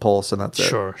void pulse, and that's it.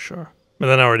 Sure. But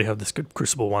then I already have this good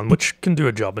Crucible one, which can do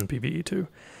a job in PvE too.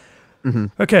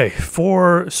 Okay,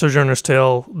 for Sojourner's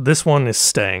Tale, this one is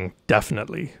staying,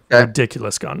 definitely. Okay.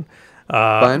 Ridiculous gun.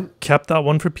 Fine. Kept that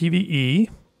one for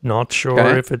PvE. Not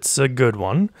sure if it's a good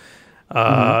one.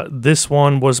 This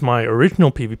one was my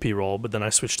original PvP role, but then I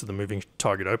switched to the moving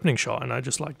target opening shot, and I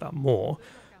just like that more.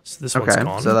 So this one's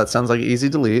gone. So that sounds like easy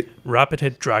delete. Rapid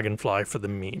Hit Dragonfly for the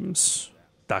memes.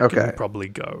 That can probably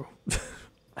go.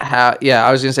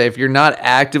 I was gonna say, if you're not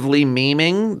actively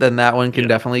memeing, then that one can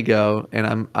definitely go,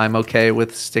 and I'm okay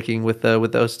with sticking with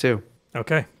those two.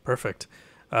 Okay, perfect.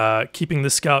 Keeping the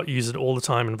scout, use it all the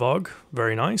time in VOG.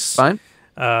 Very nice. Fine.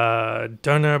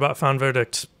 Don't know about Found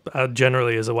Verdict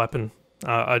generally as a weapon.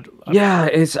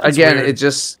 It's again, weird. It's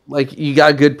just like you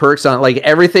got good perks on it. Like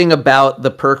everything about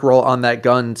the perk roll on that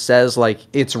gun says like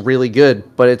it's really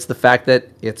good, but it's the fact that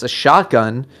it's a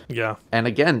shotgun. Yeah. And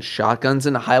again, shotguns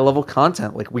in high level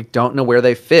content, like we don't know where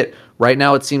they fit. Right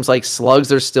now it seems like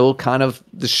slugs are still kind of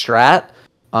the strat.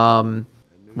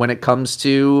 When it comes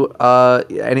to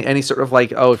any sort of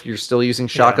like, if you're still using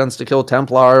shotguns to kill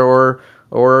Templar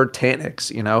or Taniks,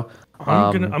 you know.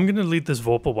 I'm gonna lead this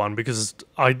Vorpal one because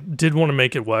I did want to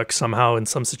make it work somehow in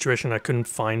some situation. I couldn't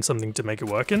find something to make it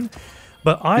work in.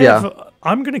 But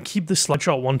I'm gonna keep the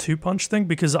Slugshot 1-2 punch thing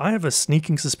because I have a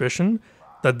sneaking suspicion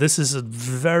that this is a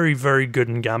very, very good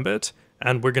in Gambit,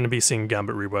 and we're gonna be seeing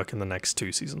Gambit rework in the next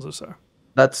 2 seasons or so.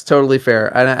 That's totally fair.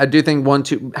 And I do think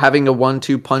having a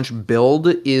 1-2 punch build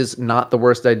is not the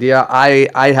worst idea.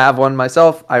 I have one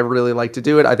myself. I really like to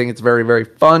do it. I think it's very, very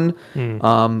fun.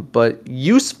 But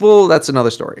useful, that's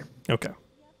another story. Okay.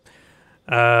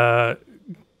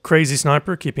 Crazy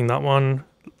Sniper, keeping that one.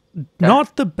 Okay.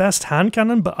 Not the best hand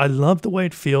cannon, but I love the way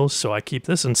it feels, so I keep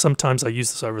this. And sometimes I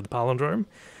use this over the Palindrome.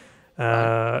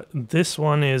 This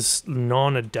one is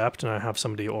non-adept, and I have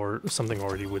something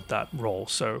already with that role,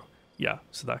 so... Yeah,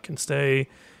 so that can stay.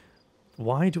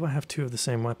 Why do I have 2 of the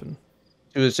same weapon?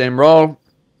 2 of the same roll.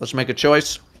 Let's make a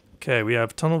choice. Okay, we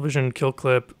have Tunnel Vision, Kill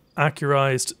Clip,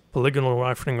 Accurized, Polygonal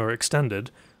Rifling or Extended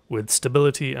with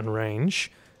stability and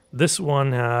range. This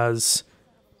one has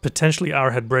potentially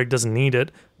Arrowhead Break, doesn't need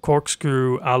it.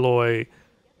 Corkscrew, Alloy,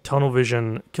 Tunnel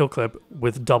Vision, Kill Clip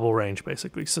with double range,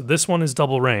 basically. So this one is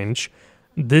double range.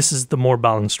 This is the more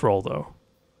balanced roll, though.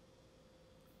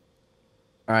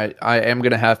 All right, I am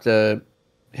going to have to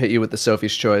hit you with the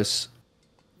Sophie's Choice.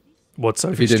 What's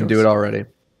Sophie's Choice? If you didn't do it already.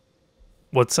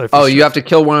 What's Sophie's Choice? You have to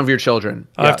kill one of your children.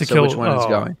 I have to kill... Which one is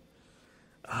going?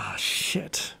 Ah,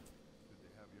 shit.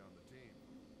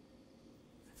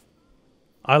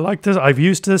 I like this. I've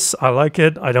used this. I like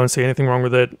it. I don't see anything wrong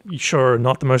with it. Sure,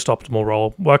 not the most optimal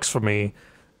roll. Works for me.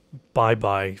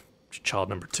 Bye-bye, child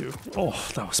number 2. Oh,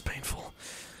 that was painful.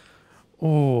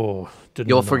 Oh,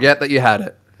 You'll forget that you had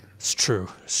it. It's true.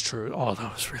 It's true. Oh,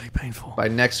 that was really painful. By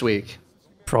next week.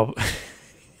 Probably.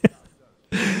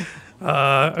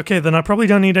 Okay, then I probably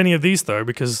don't need any of these, though,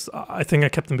 because I think I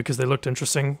kept them because they looked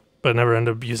interesting, but never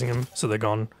ended up using them, so they're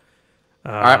gone.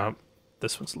 All right.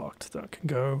 This one's locked. That can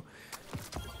go.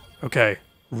 Okay.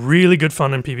 Really good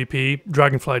fun in PvP.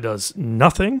 Dragonfly does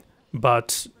nothing,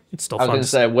 but it's still fun. I was going to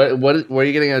say, what are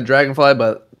you getting a Dragonfly,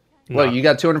 but what, you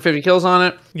got 250 kills on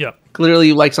it? Yeah. Clearly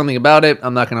you like something about it.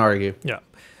 I'm not going to argue. Yeah.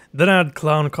 Then I had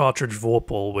Clown Cartridge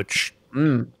Vorpal, which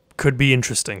could be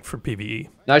interesting for PvE.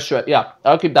 Nice shot. Yeah,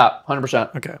 I'll keep that.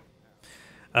 100%. Okay.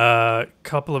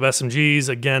 Couple of SMGs.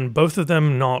 Again, both of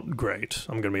them not great,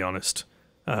 I'm going to be honest.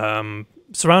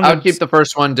 Surrounded... I would keep the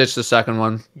first one, ditch the second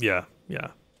one. Yeah,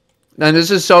 yeah. And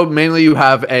this is so mainly you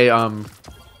have a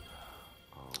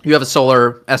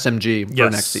solar SMG for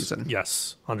next season.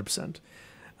 Yes, 100%.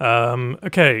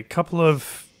 Okay, couple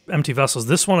of empty vessels.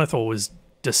 This one I thought was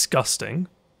disgusting.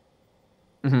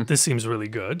 This seems really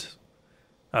good,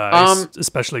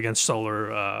 especially against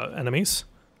solar enemies.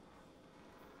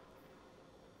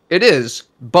 It is,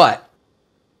 but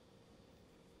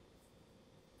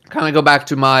kind of go back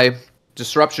to my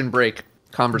disruption break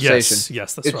conversation.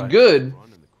 Yes, that's right. It's good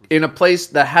in a place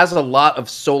that has a lot of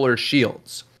solar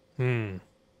shields.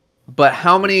 But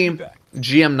how many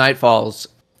GM Nightfalls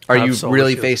are you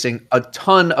really facing a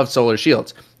ton of solar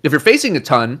shields? If you're facing a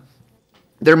ton,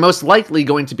 they're most likely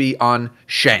going to be on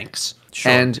Shanks.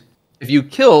 Sure. And if you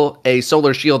kill a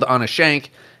solar shield on a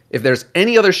Shank, if there's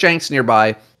any other Shanks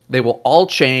nearby, they will all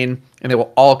chain and they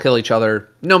will all kill each other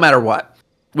no matter what.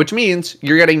 Which means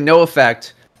you're getting no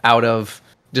effect out of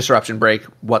Disruption Break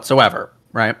whatsoever,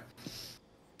 right?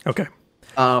 Okay.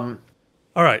 All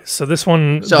right, so this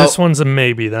one's a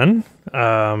maybe then.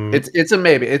 It's a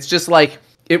maybe. It's just like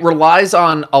it relies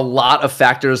on a lot of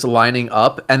factors lining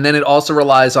up, and then it also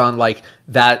relies on like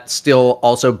that still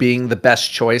also being the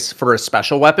best choice for a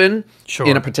special weapon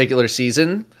in a particular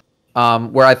season.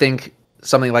 Where I think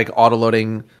something like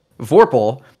autoloading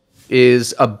Vorpal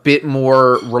is a bit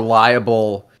more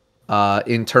reliable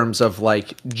in terms of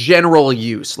like general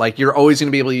use. Like you're always going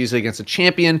to be able to use it against a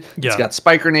champion. Yeah. It's got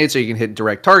spike grenades, so you can hit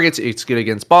direct targets. It's good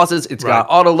against bosses. It's got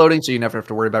auto loading, so you never have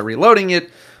to worry about reloading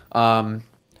it.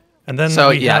 And then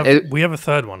we have a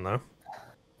third one though.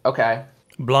 Okay.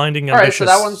 Blinding ambitious. All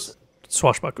right, so that one's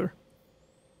swashbuckler.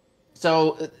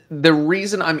 So the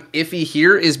reason I'm iffy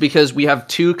here is because we have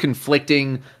two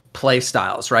conflicting play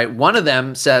styles, right? One of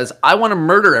them says, I want to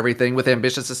murder everything with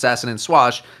Ambitious Assassin and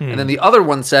Swash. And then the other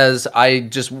one says, I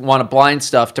just want to blind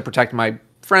stuff to protect my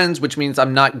friends, which means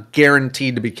I'm not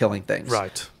guaranteed to be killing things.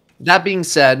 Right. That being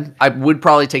said, I would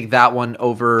probably take that one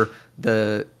over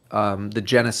the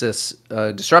Genesis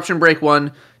Disruption Break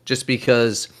one, just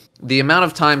because the amount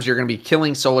of times you're going to be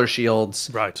killing solar shields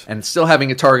and still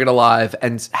having a target alive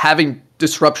and having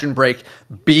Disruption Break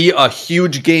be a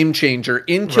huge game changer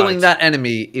in killing that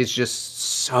enemy is just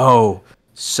so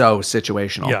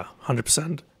situational. Yeah,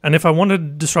 100%. And if I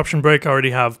wanted Disruption Break, I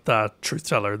already have that Truth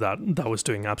Teller that was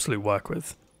doing absolute work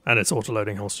with. and it's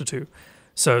auto-loading holster 2.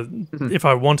 So if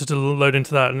I wanted to load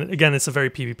into that, and again, it's a very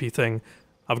PvP thing,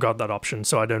 I've got that option,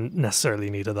 so I don't necessarily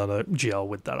need another GL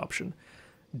with that option.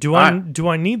 Do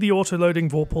I need the auto-loading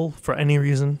Vorpal for any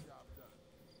reason?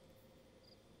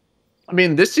 I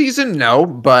mean, this season, no,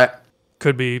 but...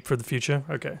 Could be for the future?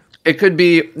 Okay. It could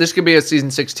be... This could be a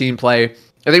Season 16 play.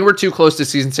 I think we're too close to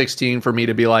Season 16 for me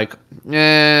to be like,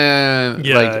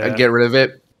 get rid of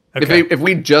it. Okay. If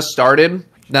we just started,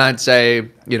 then I'd say,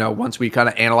 you know, once we kind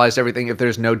of analyzed everything, if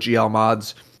there's no GL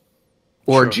mods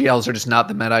or GLs are just not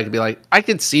the meta, I could be like, I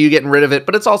could see you getting rid of it,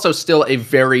 but it's also still a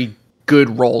very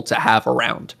good role to have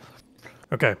around.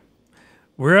 Okay.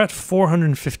 We're at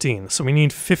 415, so we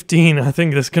need 15. I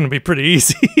think that's going to be pretty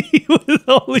easy.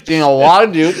 Seeing a lot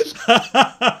of dudes.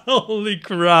 Holy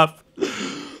crap.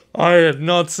 I had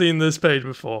not seen this page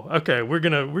before. Okay, we're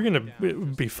gonna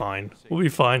be fine. We'll be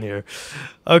fine here.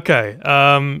 Okay,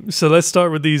 so let's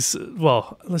start with these.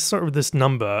 Well, let's start with this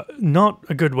number. Not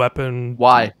a good weapon.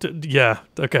 Why? Yeah.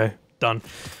 Okay. Done.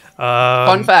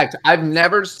 Fun fact: I've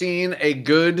never seen a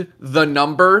good the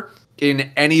number in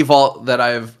any vault that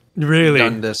I've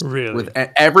done this with.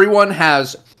 Everyone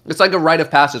has. It's like a rite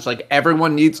of passage. Like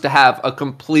everyone needs to have a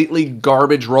completely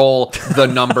garbage roll the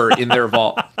number in their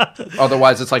vault.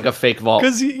 Otherwise, it's like a fake vault.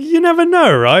 Because you never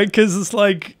know, right? Because it's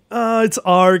like it's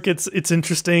Arc. It's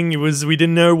interesting. We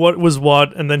didn't know what was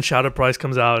what, and then Shadow Price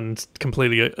comes out and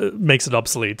completely makes it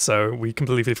obsolete. So we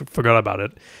completely forgot about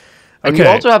it. And you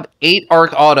also have 8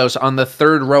 Arc autos on the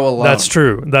 3rd row alone. That's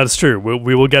true. That's true.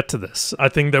 We will get to this. I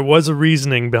think there was a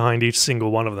reasoning behind each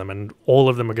single one of them, and all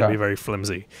of them are going to be very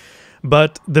flimsy.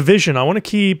 But the Vision, I want to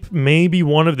keep maybe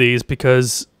one of these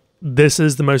because this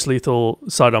is the most lethal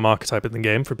sidearm archetype in the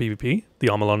game for PvP, the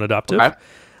Armalon Adaptive.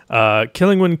 Okay.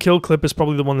 Killing when kill clip is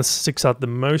probably the one that sticks out the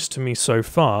most to me so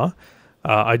far.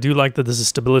 I do like that this is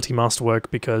stability masterwork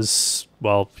because,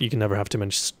 well, you can never have too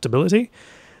much stability.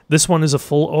 This one is a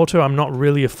full auto. I'm not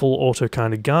really a full auto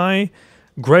kind of guy.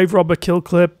 Grave Robber kill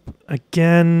clip,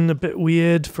 again, a bit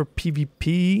weird for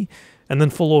PvP. And then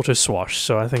full auto swash.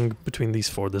 So I think between these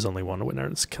 4, there's only one winner.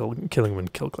 It's killing when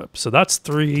kill clip. So that's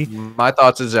 3. My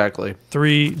thoughts exactly.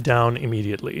 3 down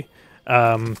immediately.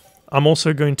 I'm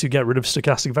also going to get rid of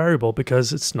stochastic variable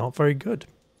because it's not very good.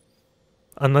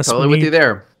 Unless totally with you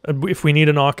there. If we need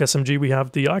an Arc SMG, we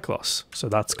have the Iclos. So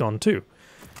that's gone too.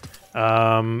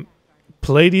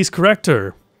 Pleiades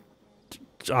Corrector.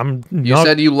 You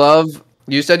said you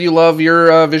love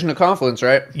your Vision of Confluence,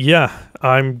 right? Yeah,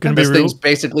 I'm gonna be real. This thing's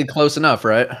basically close enough,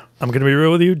 right? I'm gonna be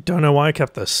real with you. Don't know why I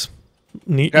kept this.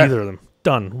 Either of them.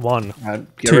 Done. 1.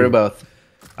 Get rid of both.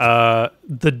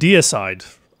 The Deicide.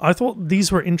 I thought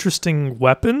these were interesting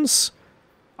weapons.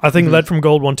 I think Lead from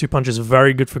Gold 1-2 Punch is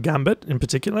very good for Gambit in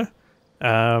particular.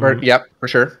 Yep, for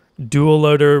sure. Dual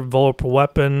loader, vulnerable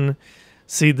weapon.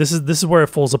 See, this is where it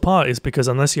falls apart, is because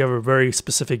unless you have a very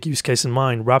specific use case in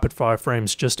mind, rapid fire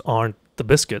frames just aren't the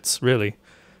biscuits, really.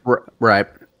 Right.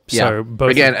 So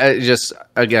yeah.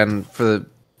 Again, for the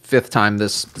 5th time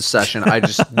this session, I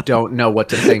just don't know what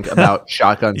to think about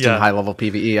shotguns in high-level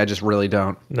PvE. I just really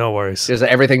don't. No worries. Because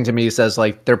everything to me says,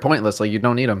 like, they're pointless. Like, you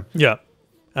don't need them. Yeah.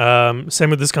 Same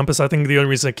with this compass. I think the only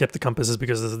reason I kept the compass is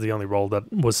because this is the only role that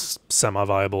was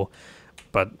semi-viable,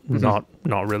 but not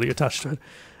really attached to it.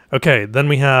 Okay, then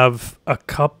we have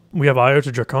we have Iota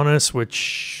Draconis,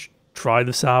 which, try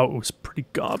this out, was pretty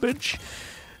garbage.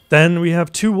 Then we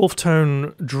have 2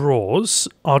 Wolftone draws,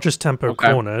 Archer's Tempo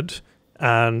Cornered,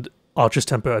 and Archer's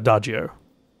Tempo Adagio,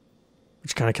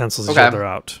 which kind of cancels each other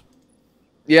out.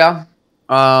 Yeah.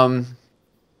 You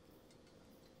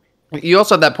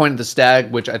also have that point of the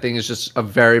Stag, which I think is just a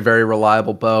very, very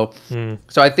reliable bow.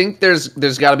 So I think there's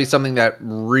got to be something that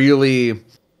really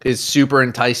is super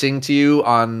enticing to you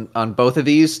on both of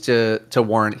these to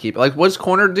warrant keep. Like, what does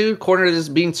Cornered do? Cornered is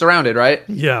being surrounded, right?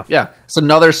 Yeah. Yeah. It's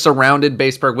another surrounded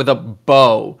base perk with a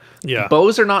bow. Yeah.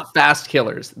 Bows are not fast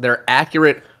killers. They're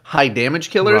accurate, high damage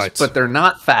killers, but they're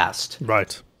not fast.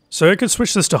 Right. So I could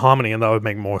switch this to Harmony, and that would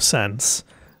make more sense.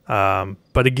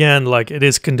 But again, like, it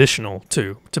is conditional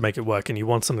too to make it work, and you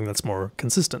want something that's more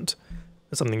consistent.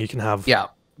 It's something you can have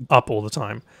up all the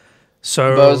time.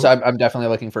 So bows, I'm definitely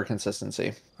looking for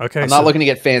consistency. Okay, I'm not looking to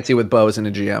get fancy with bows in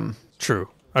a GM. True.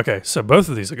 Okay, so both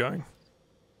of these are going.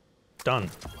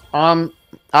 Done.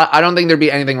 I don't think there'd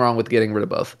be anything wrong with getting rid of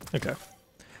both. Okay.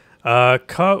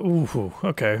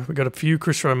 Okay, we got a few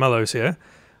Crucial Mellows here.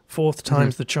 4th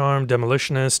times the Charm,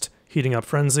 Demolitionist, Heating Up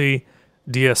Frenzy,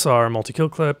 DSR Multi-Kill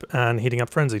Clip, and Heating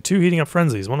Up Frenzy. 2 Heating Up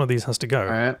Frenzies. One of these has to go. All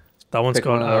right. That one's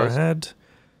got Arrowhead.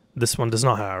 This one does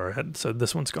not have Arrowhead, so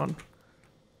this one's gone.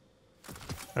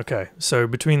 Okay, so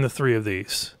between the 3 of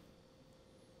these.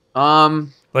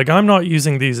 Like, I'm not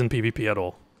using these in PvP at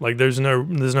all. Like, there's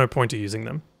no point to using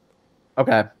them.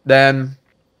 Okay, then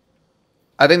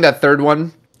I think that third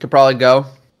one could probably go.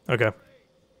 Okay.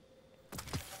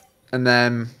 And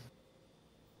then,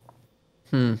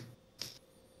 this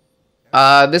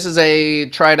is a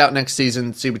try it out next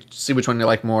season. See which one you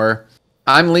like more.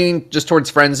 I'm leaning just towards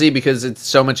Frenzy because it's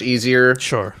so much easier.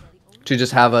 Sure. To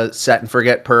just have a set and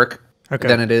forget perk. Okay.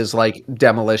 Than it is like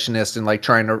Demolitionist and like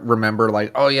trying to remember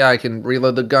like, oh yeah, I can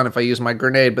reload the gun if I use my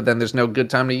grenade, but then there's no good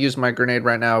time to use my grenade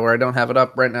right now, or I don't have it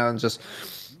up right now, and just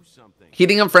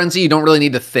heating up Frenzy. You don't really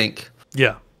need to think.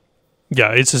 Yeah.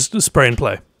 Yeah, it's just spray and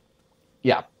play.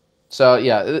 Yeah. So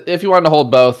yeah, if you wanted to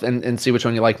hold both and see which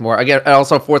one you like more. Again,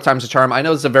 also 4 times the charm. I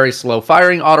know it's a very slow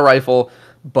firing auto rifle,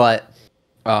 but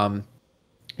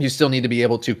you still need to be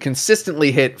able to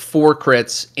consistently hit 4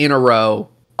 crits in a row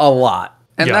a lot.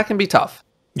 And that can be tough.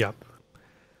 Yeah.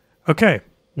 Okay.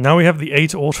 Now we have the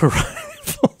 8 auto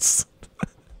rifles.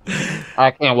 I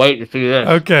can't wait to see this.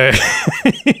 Okay.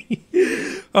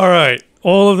 All right.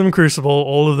 All of them Crucible,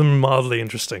 all of them mildly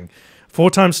interesting.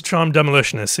 4 times Charm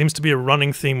Demolitionist seems to be a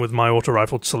running theme with my auto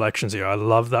rifle selections here. I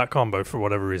love that combo for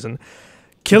whatever reason.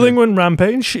 Killing when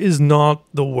Rampage is not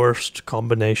the worst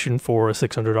combination for a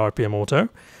 600 RPM auto.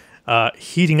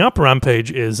 Heating up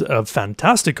Rampage is a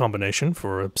fantastic combination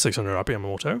for a 600 RPM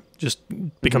auto. Just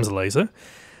becomes a laser.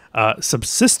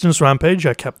 Subsistence Rampage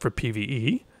I kept for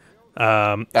PvE.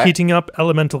 Heating up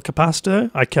Elemental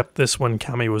Capacitor. I kept this when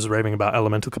Cammy was raving about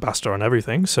Elemental Capacitor on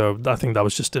everything. So I think that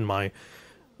was just in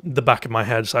the back of my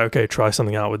head. So okay, try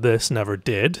something out with this. Never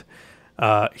did.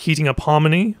 Heating up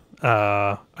Harmony.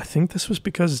 I think this was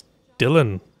because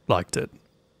Dylan liked it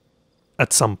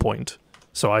at some point.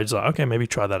 So I was like, okay, maybe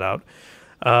try that out.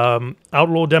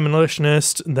 Outlaw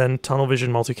Demolitionist, then Tunnel Vision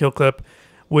Multi-Kill Clip,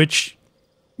 which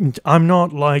I'm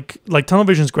not like Tunnel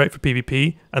Vision is great for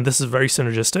PvP, and this is very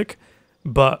synergistic,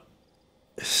 but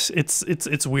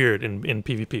it's weird in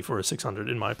PvP for a 600,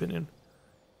 in my opinion.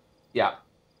 Yeah.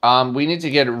 We need to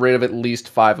get rid of at least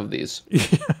 5 of these.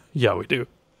 Yeah, we do.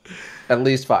 At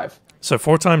least 5. So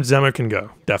 4 times Zemo can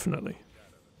go, definitely.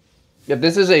 If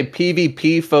this is a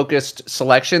PvP-focused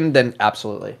selection, then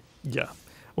absolutely. Yeah.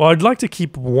 Well, I'd like to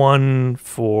keep one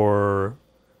for...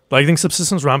 I think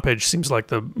Subsistence Rampage seems like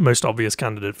the most obvious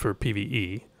candidate for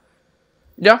PvE.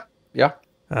 Yeah,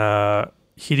 yeah.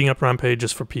 Heating up Rampage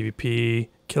is for PvP.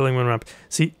 Killing when Rampage...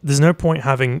 See, there's no point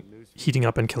having Heating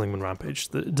up and Killing when Rampage.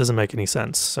 It doesn't make any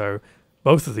sense. So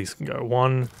both of these can go.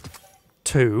 1,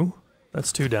 2.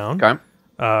 That's 2 down.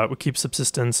 Okay. We keep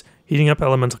Subsistence. Heating up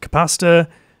Elemental Capacitor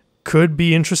could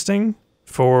be interesting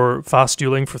for fast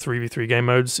dueling for 3v3 game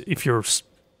modes. If you're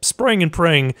spraying and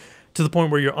praying to the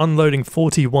point where you're unloading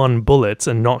 41 bullets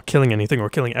and not killing anything or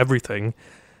killing everything,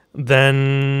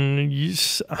 then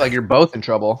like you're both in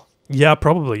trouble. Yeah,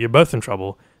 probably. You're both in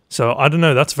trouble. So I don't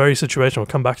know. That's very situational. We'll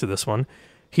come back to this one.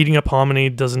 Heating up Harmony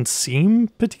doesn't seem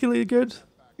particularly good.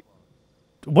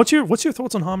 What's your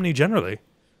thoughts on Harmony generally?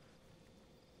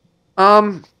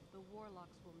 I'm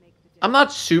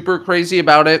not super crazy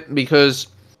about it because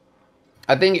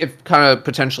I think it kind of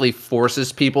potentially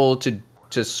forces people to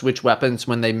switch weapons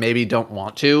when they maybe don't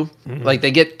want to. Mm-hmm. Like they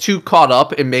get too caught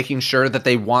up in making sure that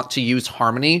they want to use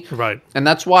Harmony. Right. And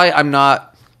that's why I'm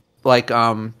not like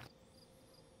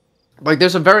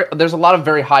there's a lot of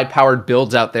very high powered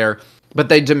builds out there, but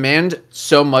they demand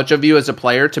so much of you as a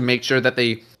player to make sure that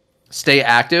they stay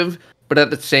active, but at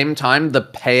the same time the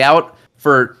payout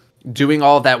for doing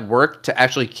all that work to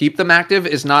actually keep them active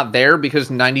is not there because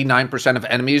 99% of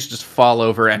enemies just fall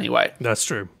over anyway. That's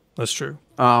true. That's true.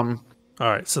 All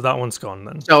right, so that one's gone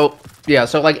then. So, yeah,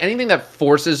 so like anything that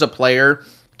forces a player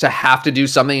to have to do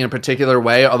something in a particular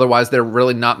way, otherwise they're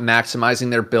really not maximizing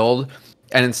their build,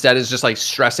 and instead is just like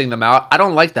stressing them out. I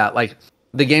don't like that. Like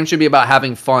the game should be about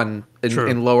having fun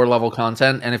in lower level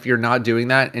content, and if you're not doing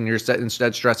that and you're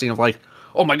instead stressing of like,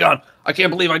 oh my god, I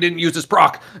can't believe I didn't use this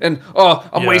proc, and oh,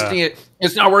 I'm wasting it.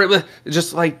 It's not worth it.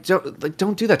 Just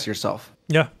don't do that to yourself.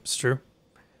 Yeah, it's true.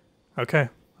 Okay,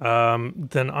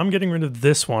 then I'm getting rid of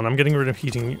this one. I'm getting rid of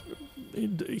heating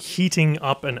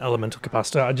up an elemental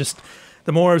capacitor.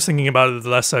 The more I was thinking about it, the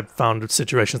less I found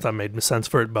situations that made sense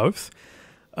for it both.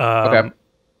 Okay.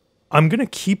 I'm gonna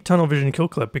keep tunnel vision kill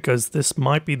clip because this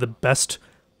might be the best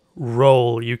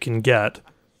role you can get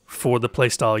for the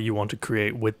playstyle you want to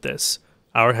create with this.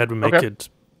 Arrowhead would make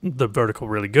the vertical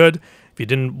really good. If you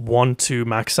didn't want to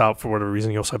max out for whatever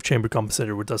reason, you also have Chamber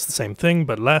Compensator, which does the same thing,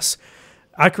 but less.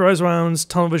 Accurize rounds,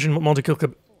 Tunnel Vision, multi-kill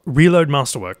clip, Reload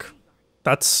Masterwork.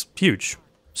 That's huge.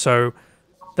 So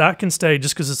that can stay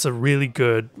just because it's a really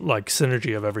good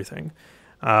synergy of everything.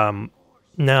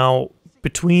 Now,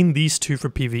 between these two for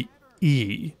PvE,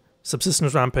 PvE,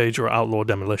 Subsistence Rampage or Outlaw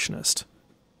Demolitionist?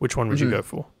 Which one would you go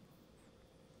for?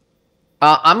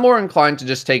 I'm more inclined to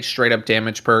just take straight up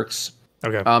damage perks.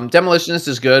 Okay. Demolitionist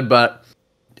is good, but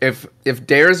if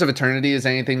Dares of Eternity is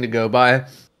anything to go by,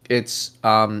 it's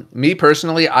me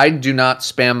personally, I do not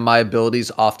spam my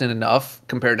abilities often enough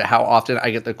compared to how often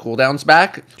I get the cooldowns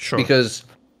back. Sure. Because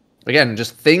again,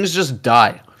 things just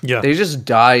die. Yeah. They just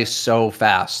die so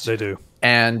fast. They do.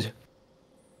 And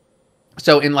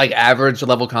so in like average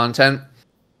level content,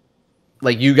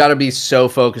 like you got to be so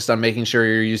focused on making sure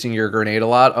you're using your grenade a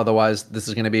lot, otherwise this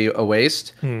is going to be a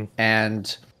waste.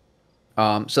 And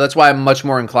so that's why I'm much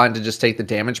more inclined to just take the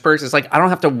damage perks. It's like I don't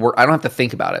have to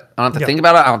think about it. I don't have to think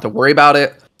about it. I don't have to worry about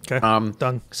it. Okay.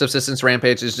 Done. Subsistence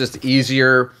Rampage is just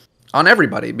easier on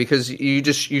everybody because you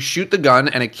shoot the gun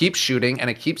and it keeps shooting and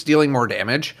it keeps dealing more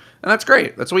damage, and that's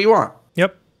great. That's what you want.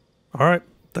 Yep. All right,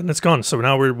 then it's gone. So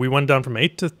now we went down from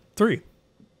 8 to 3.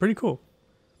 Pretty cool.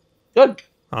 Good.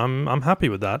 I'm happy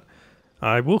with that.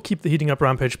 I will keep the Heating Up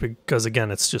Rampage because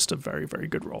again, it's just a very, very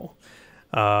good roll.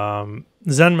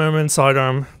 Zen Moment,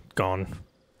 Sidearm, gone.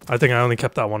 I think I only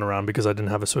kept that one around because I didn't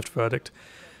have a Swift Verdict.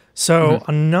 So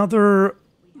another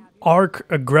arc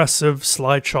aggressive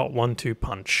slide shot 1-2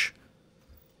 punch.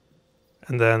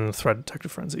 And then Threat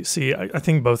Detective Frenzy. See, I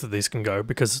think both of these can go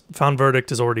because Found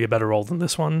Verdict is already a better roll than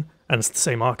this one, and it's the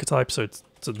same archetype, so it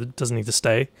doesn't need to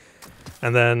stay.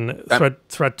 And then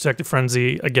Threat Detective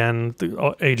Frenzy, again,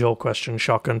 the age-old question,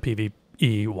 shotgun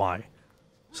PvE, why?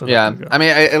 So yeah, I mean,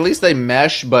 at least they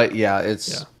mesh, but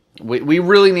we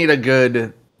really need a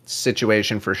good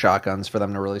situation for shotguns for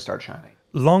them to really start shining.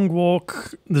 Long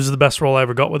Walk, this is the best roll I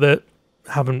ever got with it.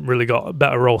 Haven't really got a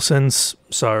better roll since,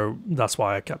 so that's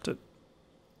why I kept it.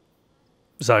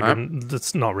 Is that good?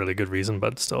 That's not really a good reason,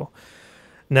 but still.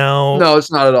 Now, no,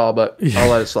 it's not at all, but I'll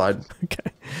let it slide.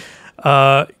 Okay.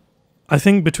 I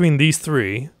think between these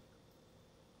three,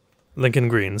 Lincoln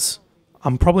Greens,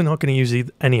 I'm probably not going to use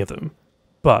any of them.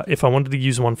 But if I wanted to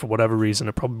use one for whatever reason,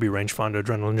 it'd probably be Rangefinder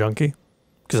Adrenaline Junkie,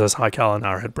 because that's high cal and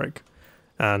arrowhead break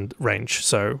and range.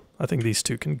 So I think these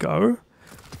two can go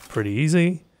pretty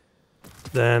easy.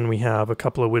 Then we have a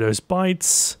couple of Widow's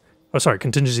Bites. Oh, sorry,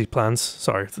 contingency plans.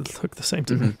 Sorry, they look the same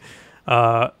to me.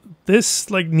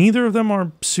 This, like, neither of them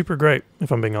are super great,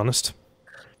 if I'm being honest.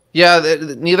 Yeah,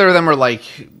 neither of them are,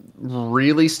 like,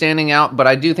 really standing out, but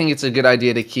I do think it's a good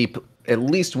idea to keep at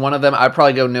least one of them. I'd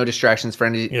probably go No Distractions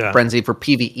Frenzy for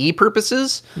PvE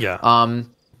purposes. Yeah.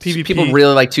 PvP, people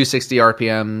really like 260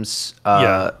 RPMs,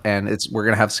 and we're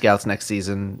going to have scouts next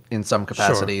season in some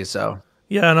capacity, so...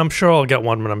 Yeah, and I'm sure I'll get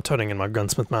one when I'm turning in my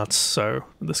gunsmith mats, so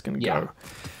this can go.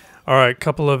 All right,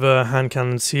 couple of hand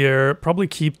cannons here. Probably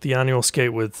keep the annual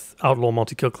skate with Outlaw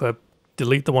multi-kill clip.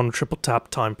 Delete the one triple tap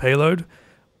time payload.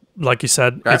 Like you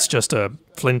said, it's just a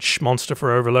flinch monster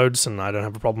for overloads, and I don't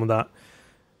have a problem with that.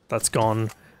 That's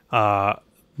gone.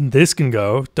 This can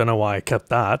go. Don't know why I kept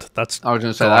that. That's I was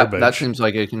going to say that seems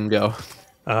like it can go.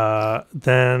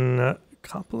 Then a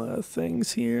couple of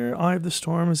things here. Eye of the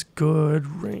Storm is good.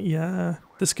 Yeah,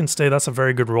 this can stay. That's a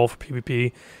very good roll for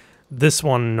PvP. This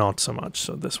one, not so much,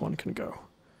 so this one can go.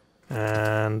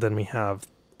 And then we have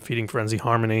Feeding Frenzy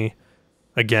Harmony.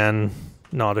 Again,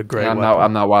 not a great weapon.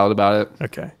 I'm not wild about it.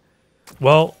 Okay.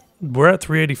 Well, we're at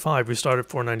 385. We started at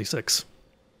 496.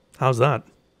 How's that?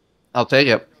 I'll take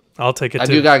it. I'll take it too. I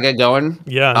do got to get going.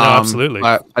 Yeah, no, absolutely.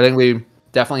 I think we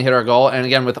definitely hit our goal. And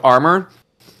again, with armor,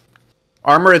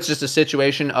 it's just a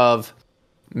situation of...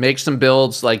 make some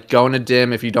builds, like go into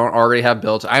dim if you don't already have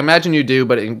builds. I imagine you do,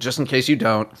 but just in case you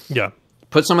don't. Yeah.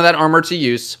 Put some of that armor to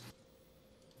use.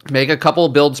 Make a couple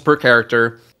of builds per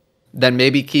character. Then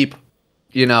maybe keep,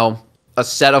 a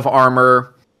set of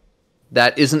armor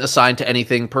that isn't assigned to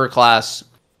anything per class,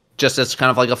 just as kind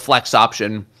of like a flex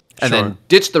option. And then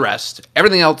ditch the rest.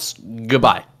 Everything else,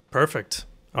 goodbye. Perfect.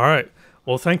 All right.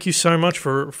 Well, thank you so much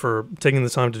for taking the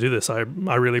time to do this. I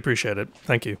really appreciate it.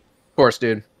 Thank you. Of course,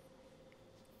 dude.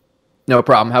 No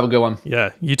problem. Have a good one. Yeah,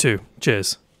 you too.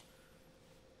 Cheers.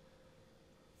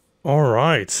 All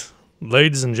right,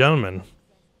 ladies and gentlemen.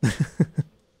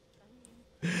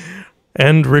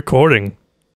 End recording.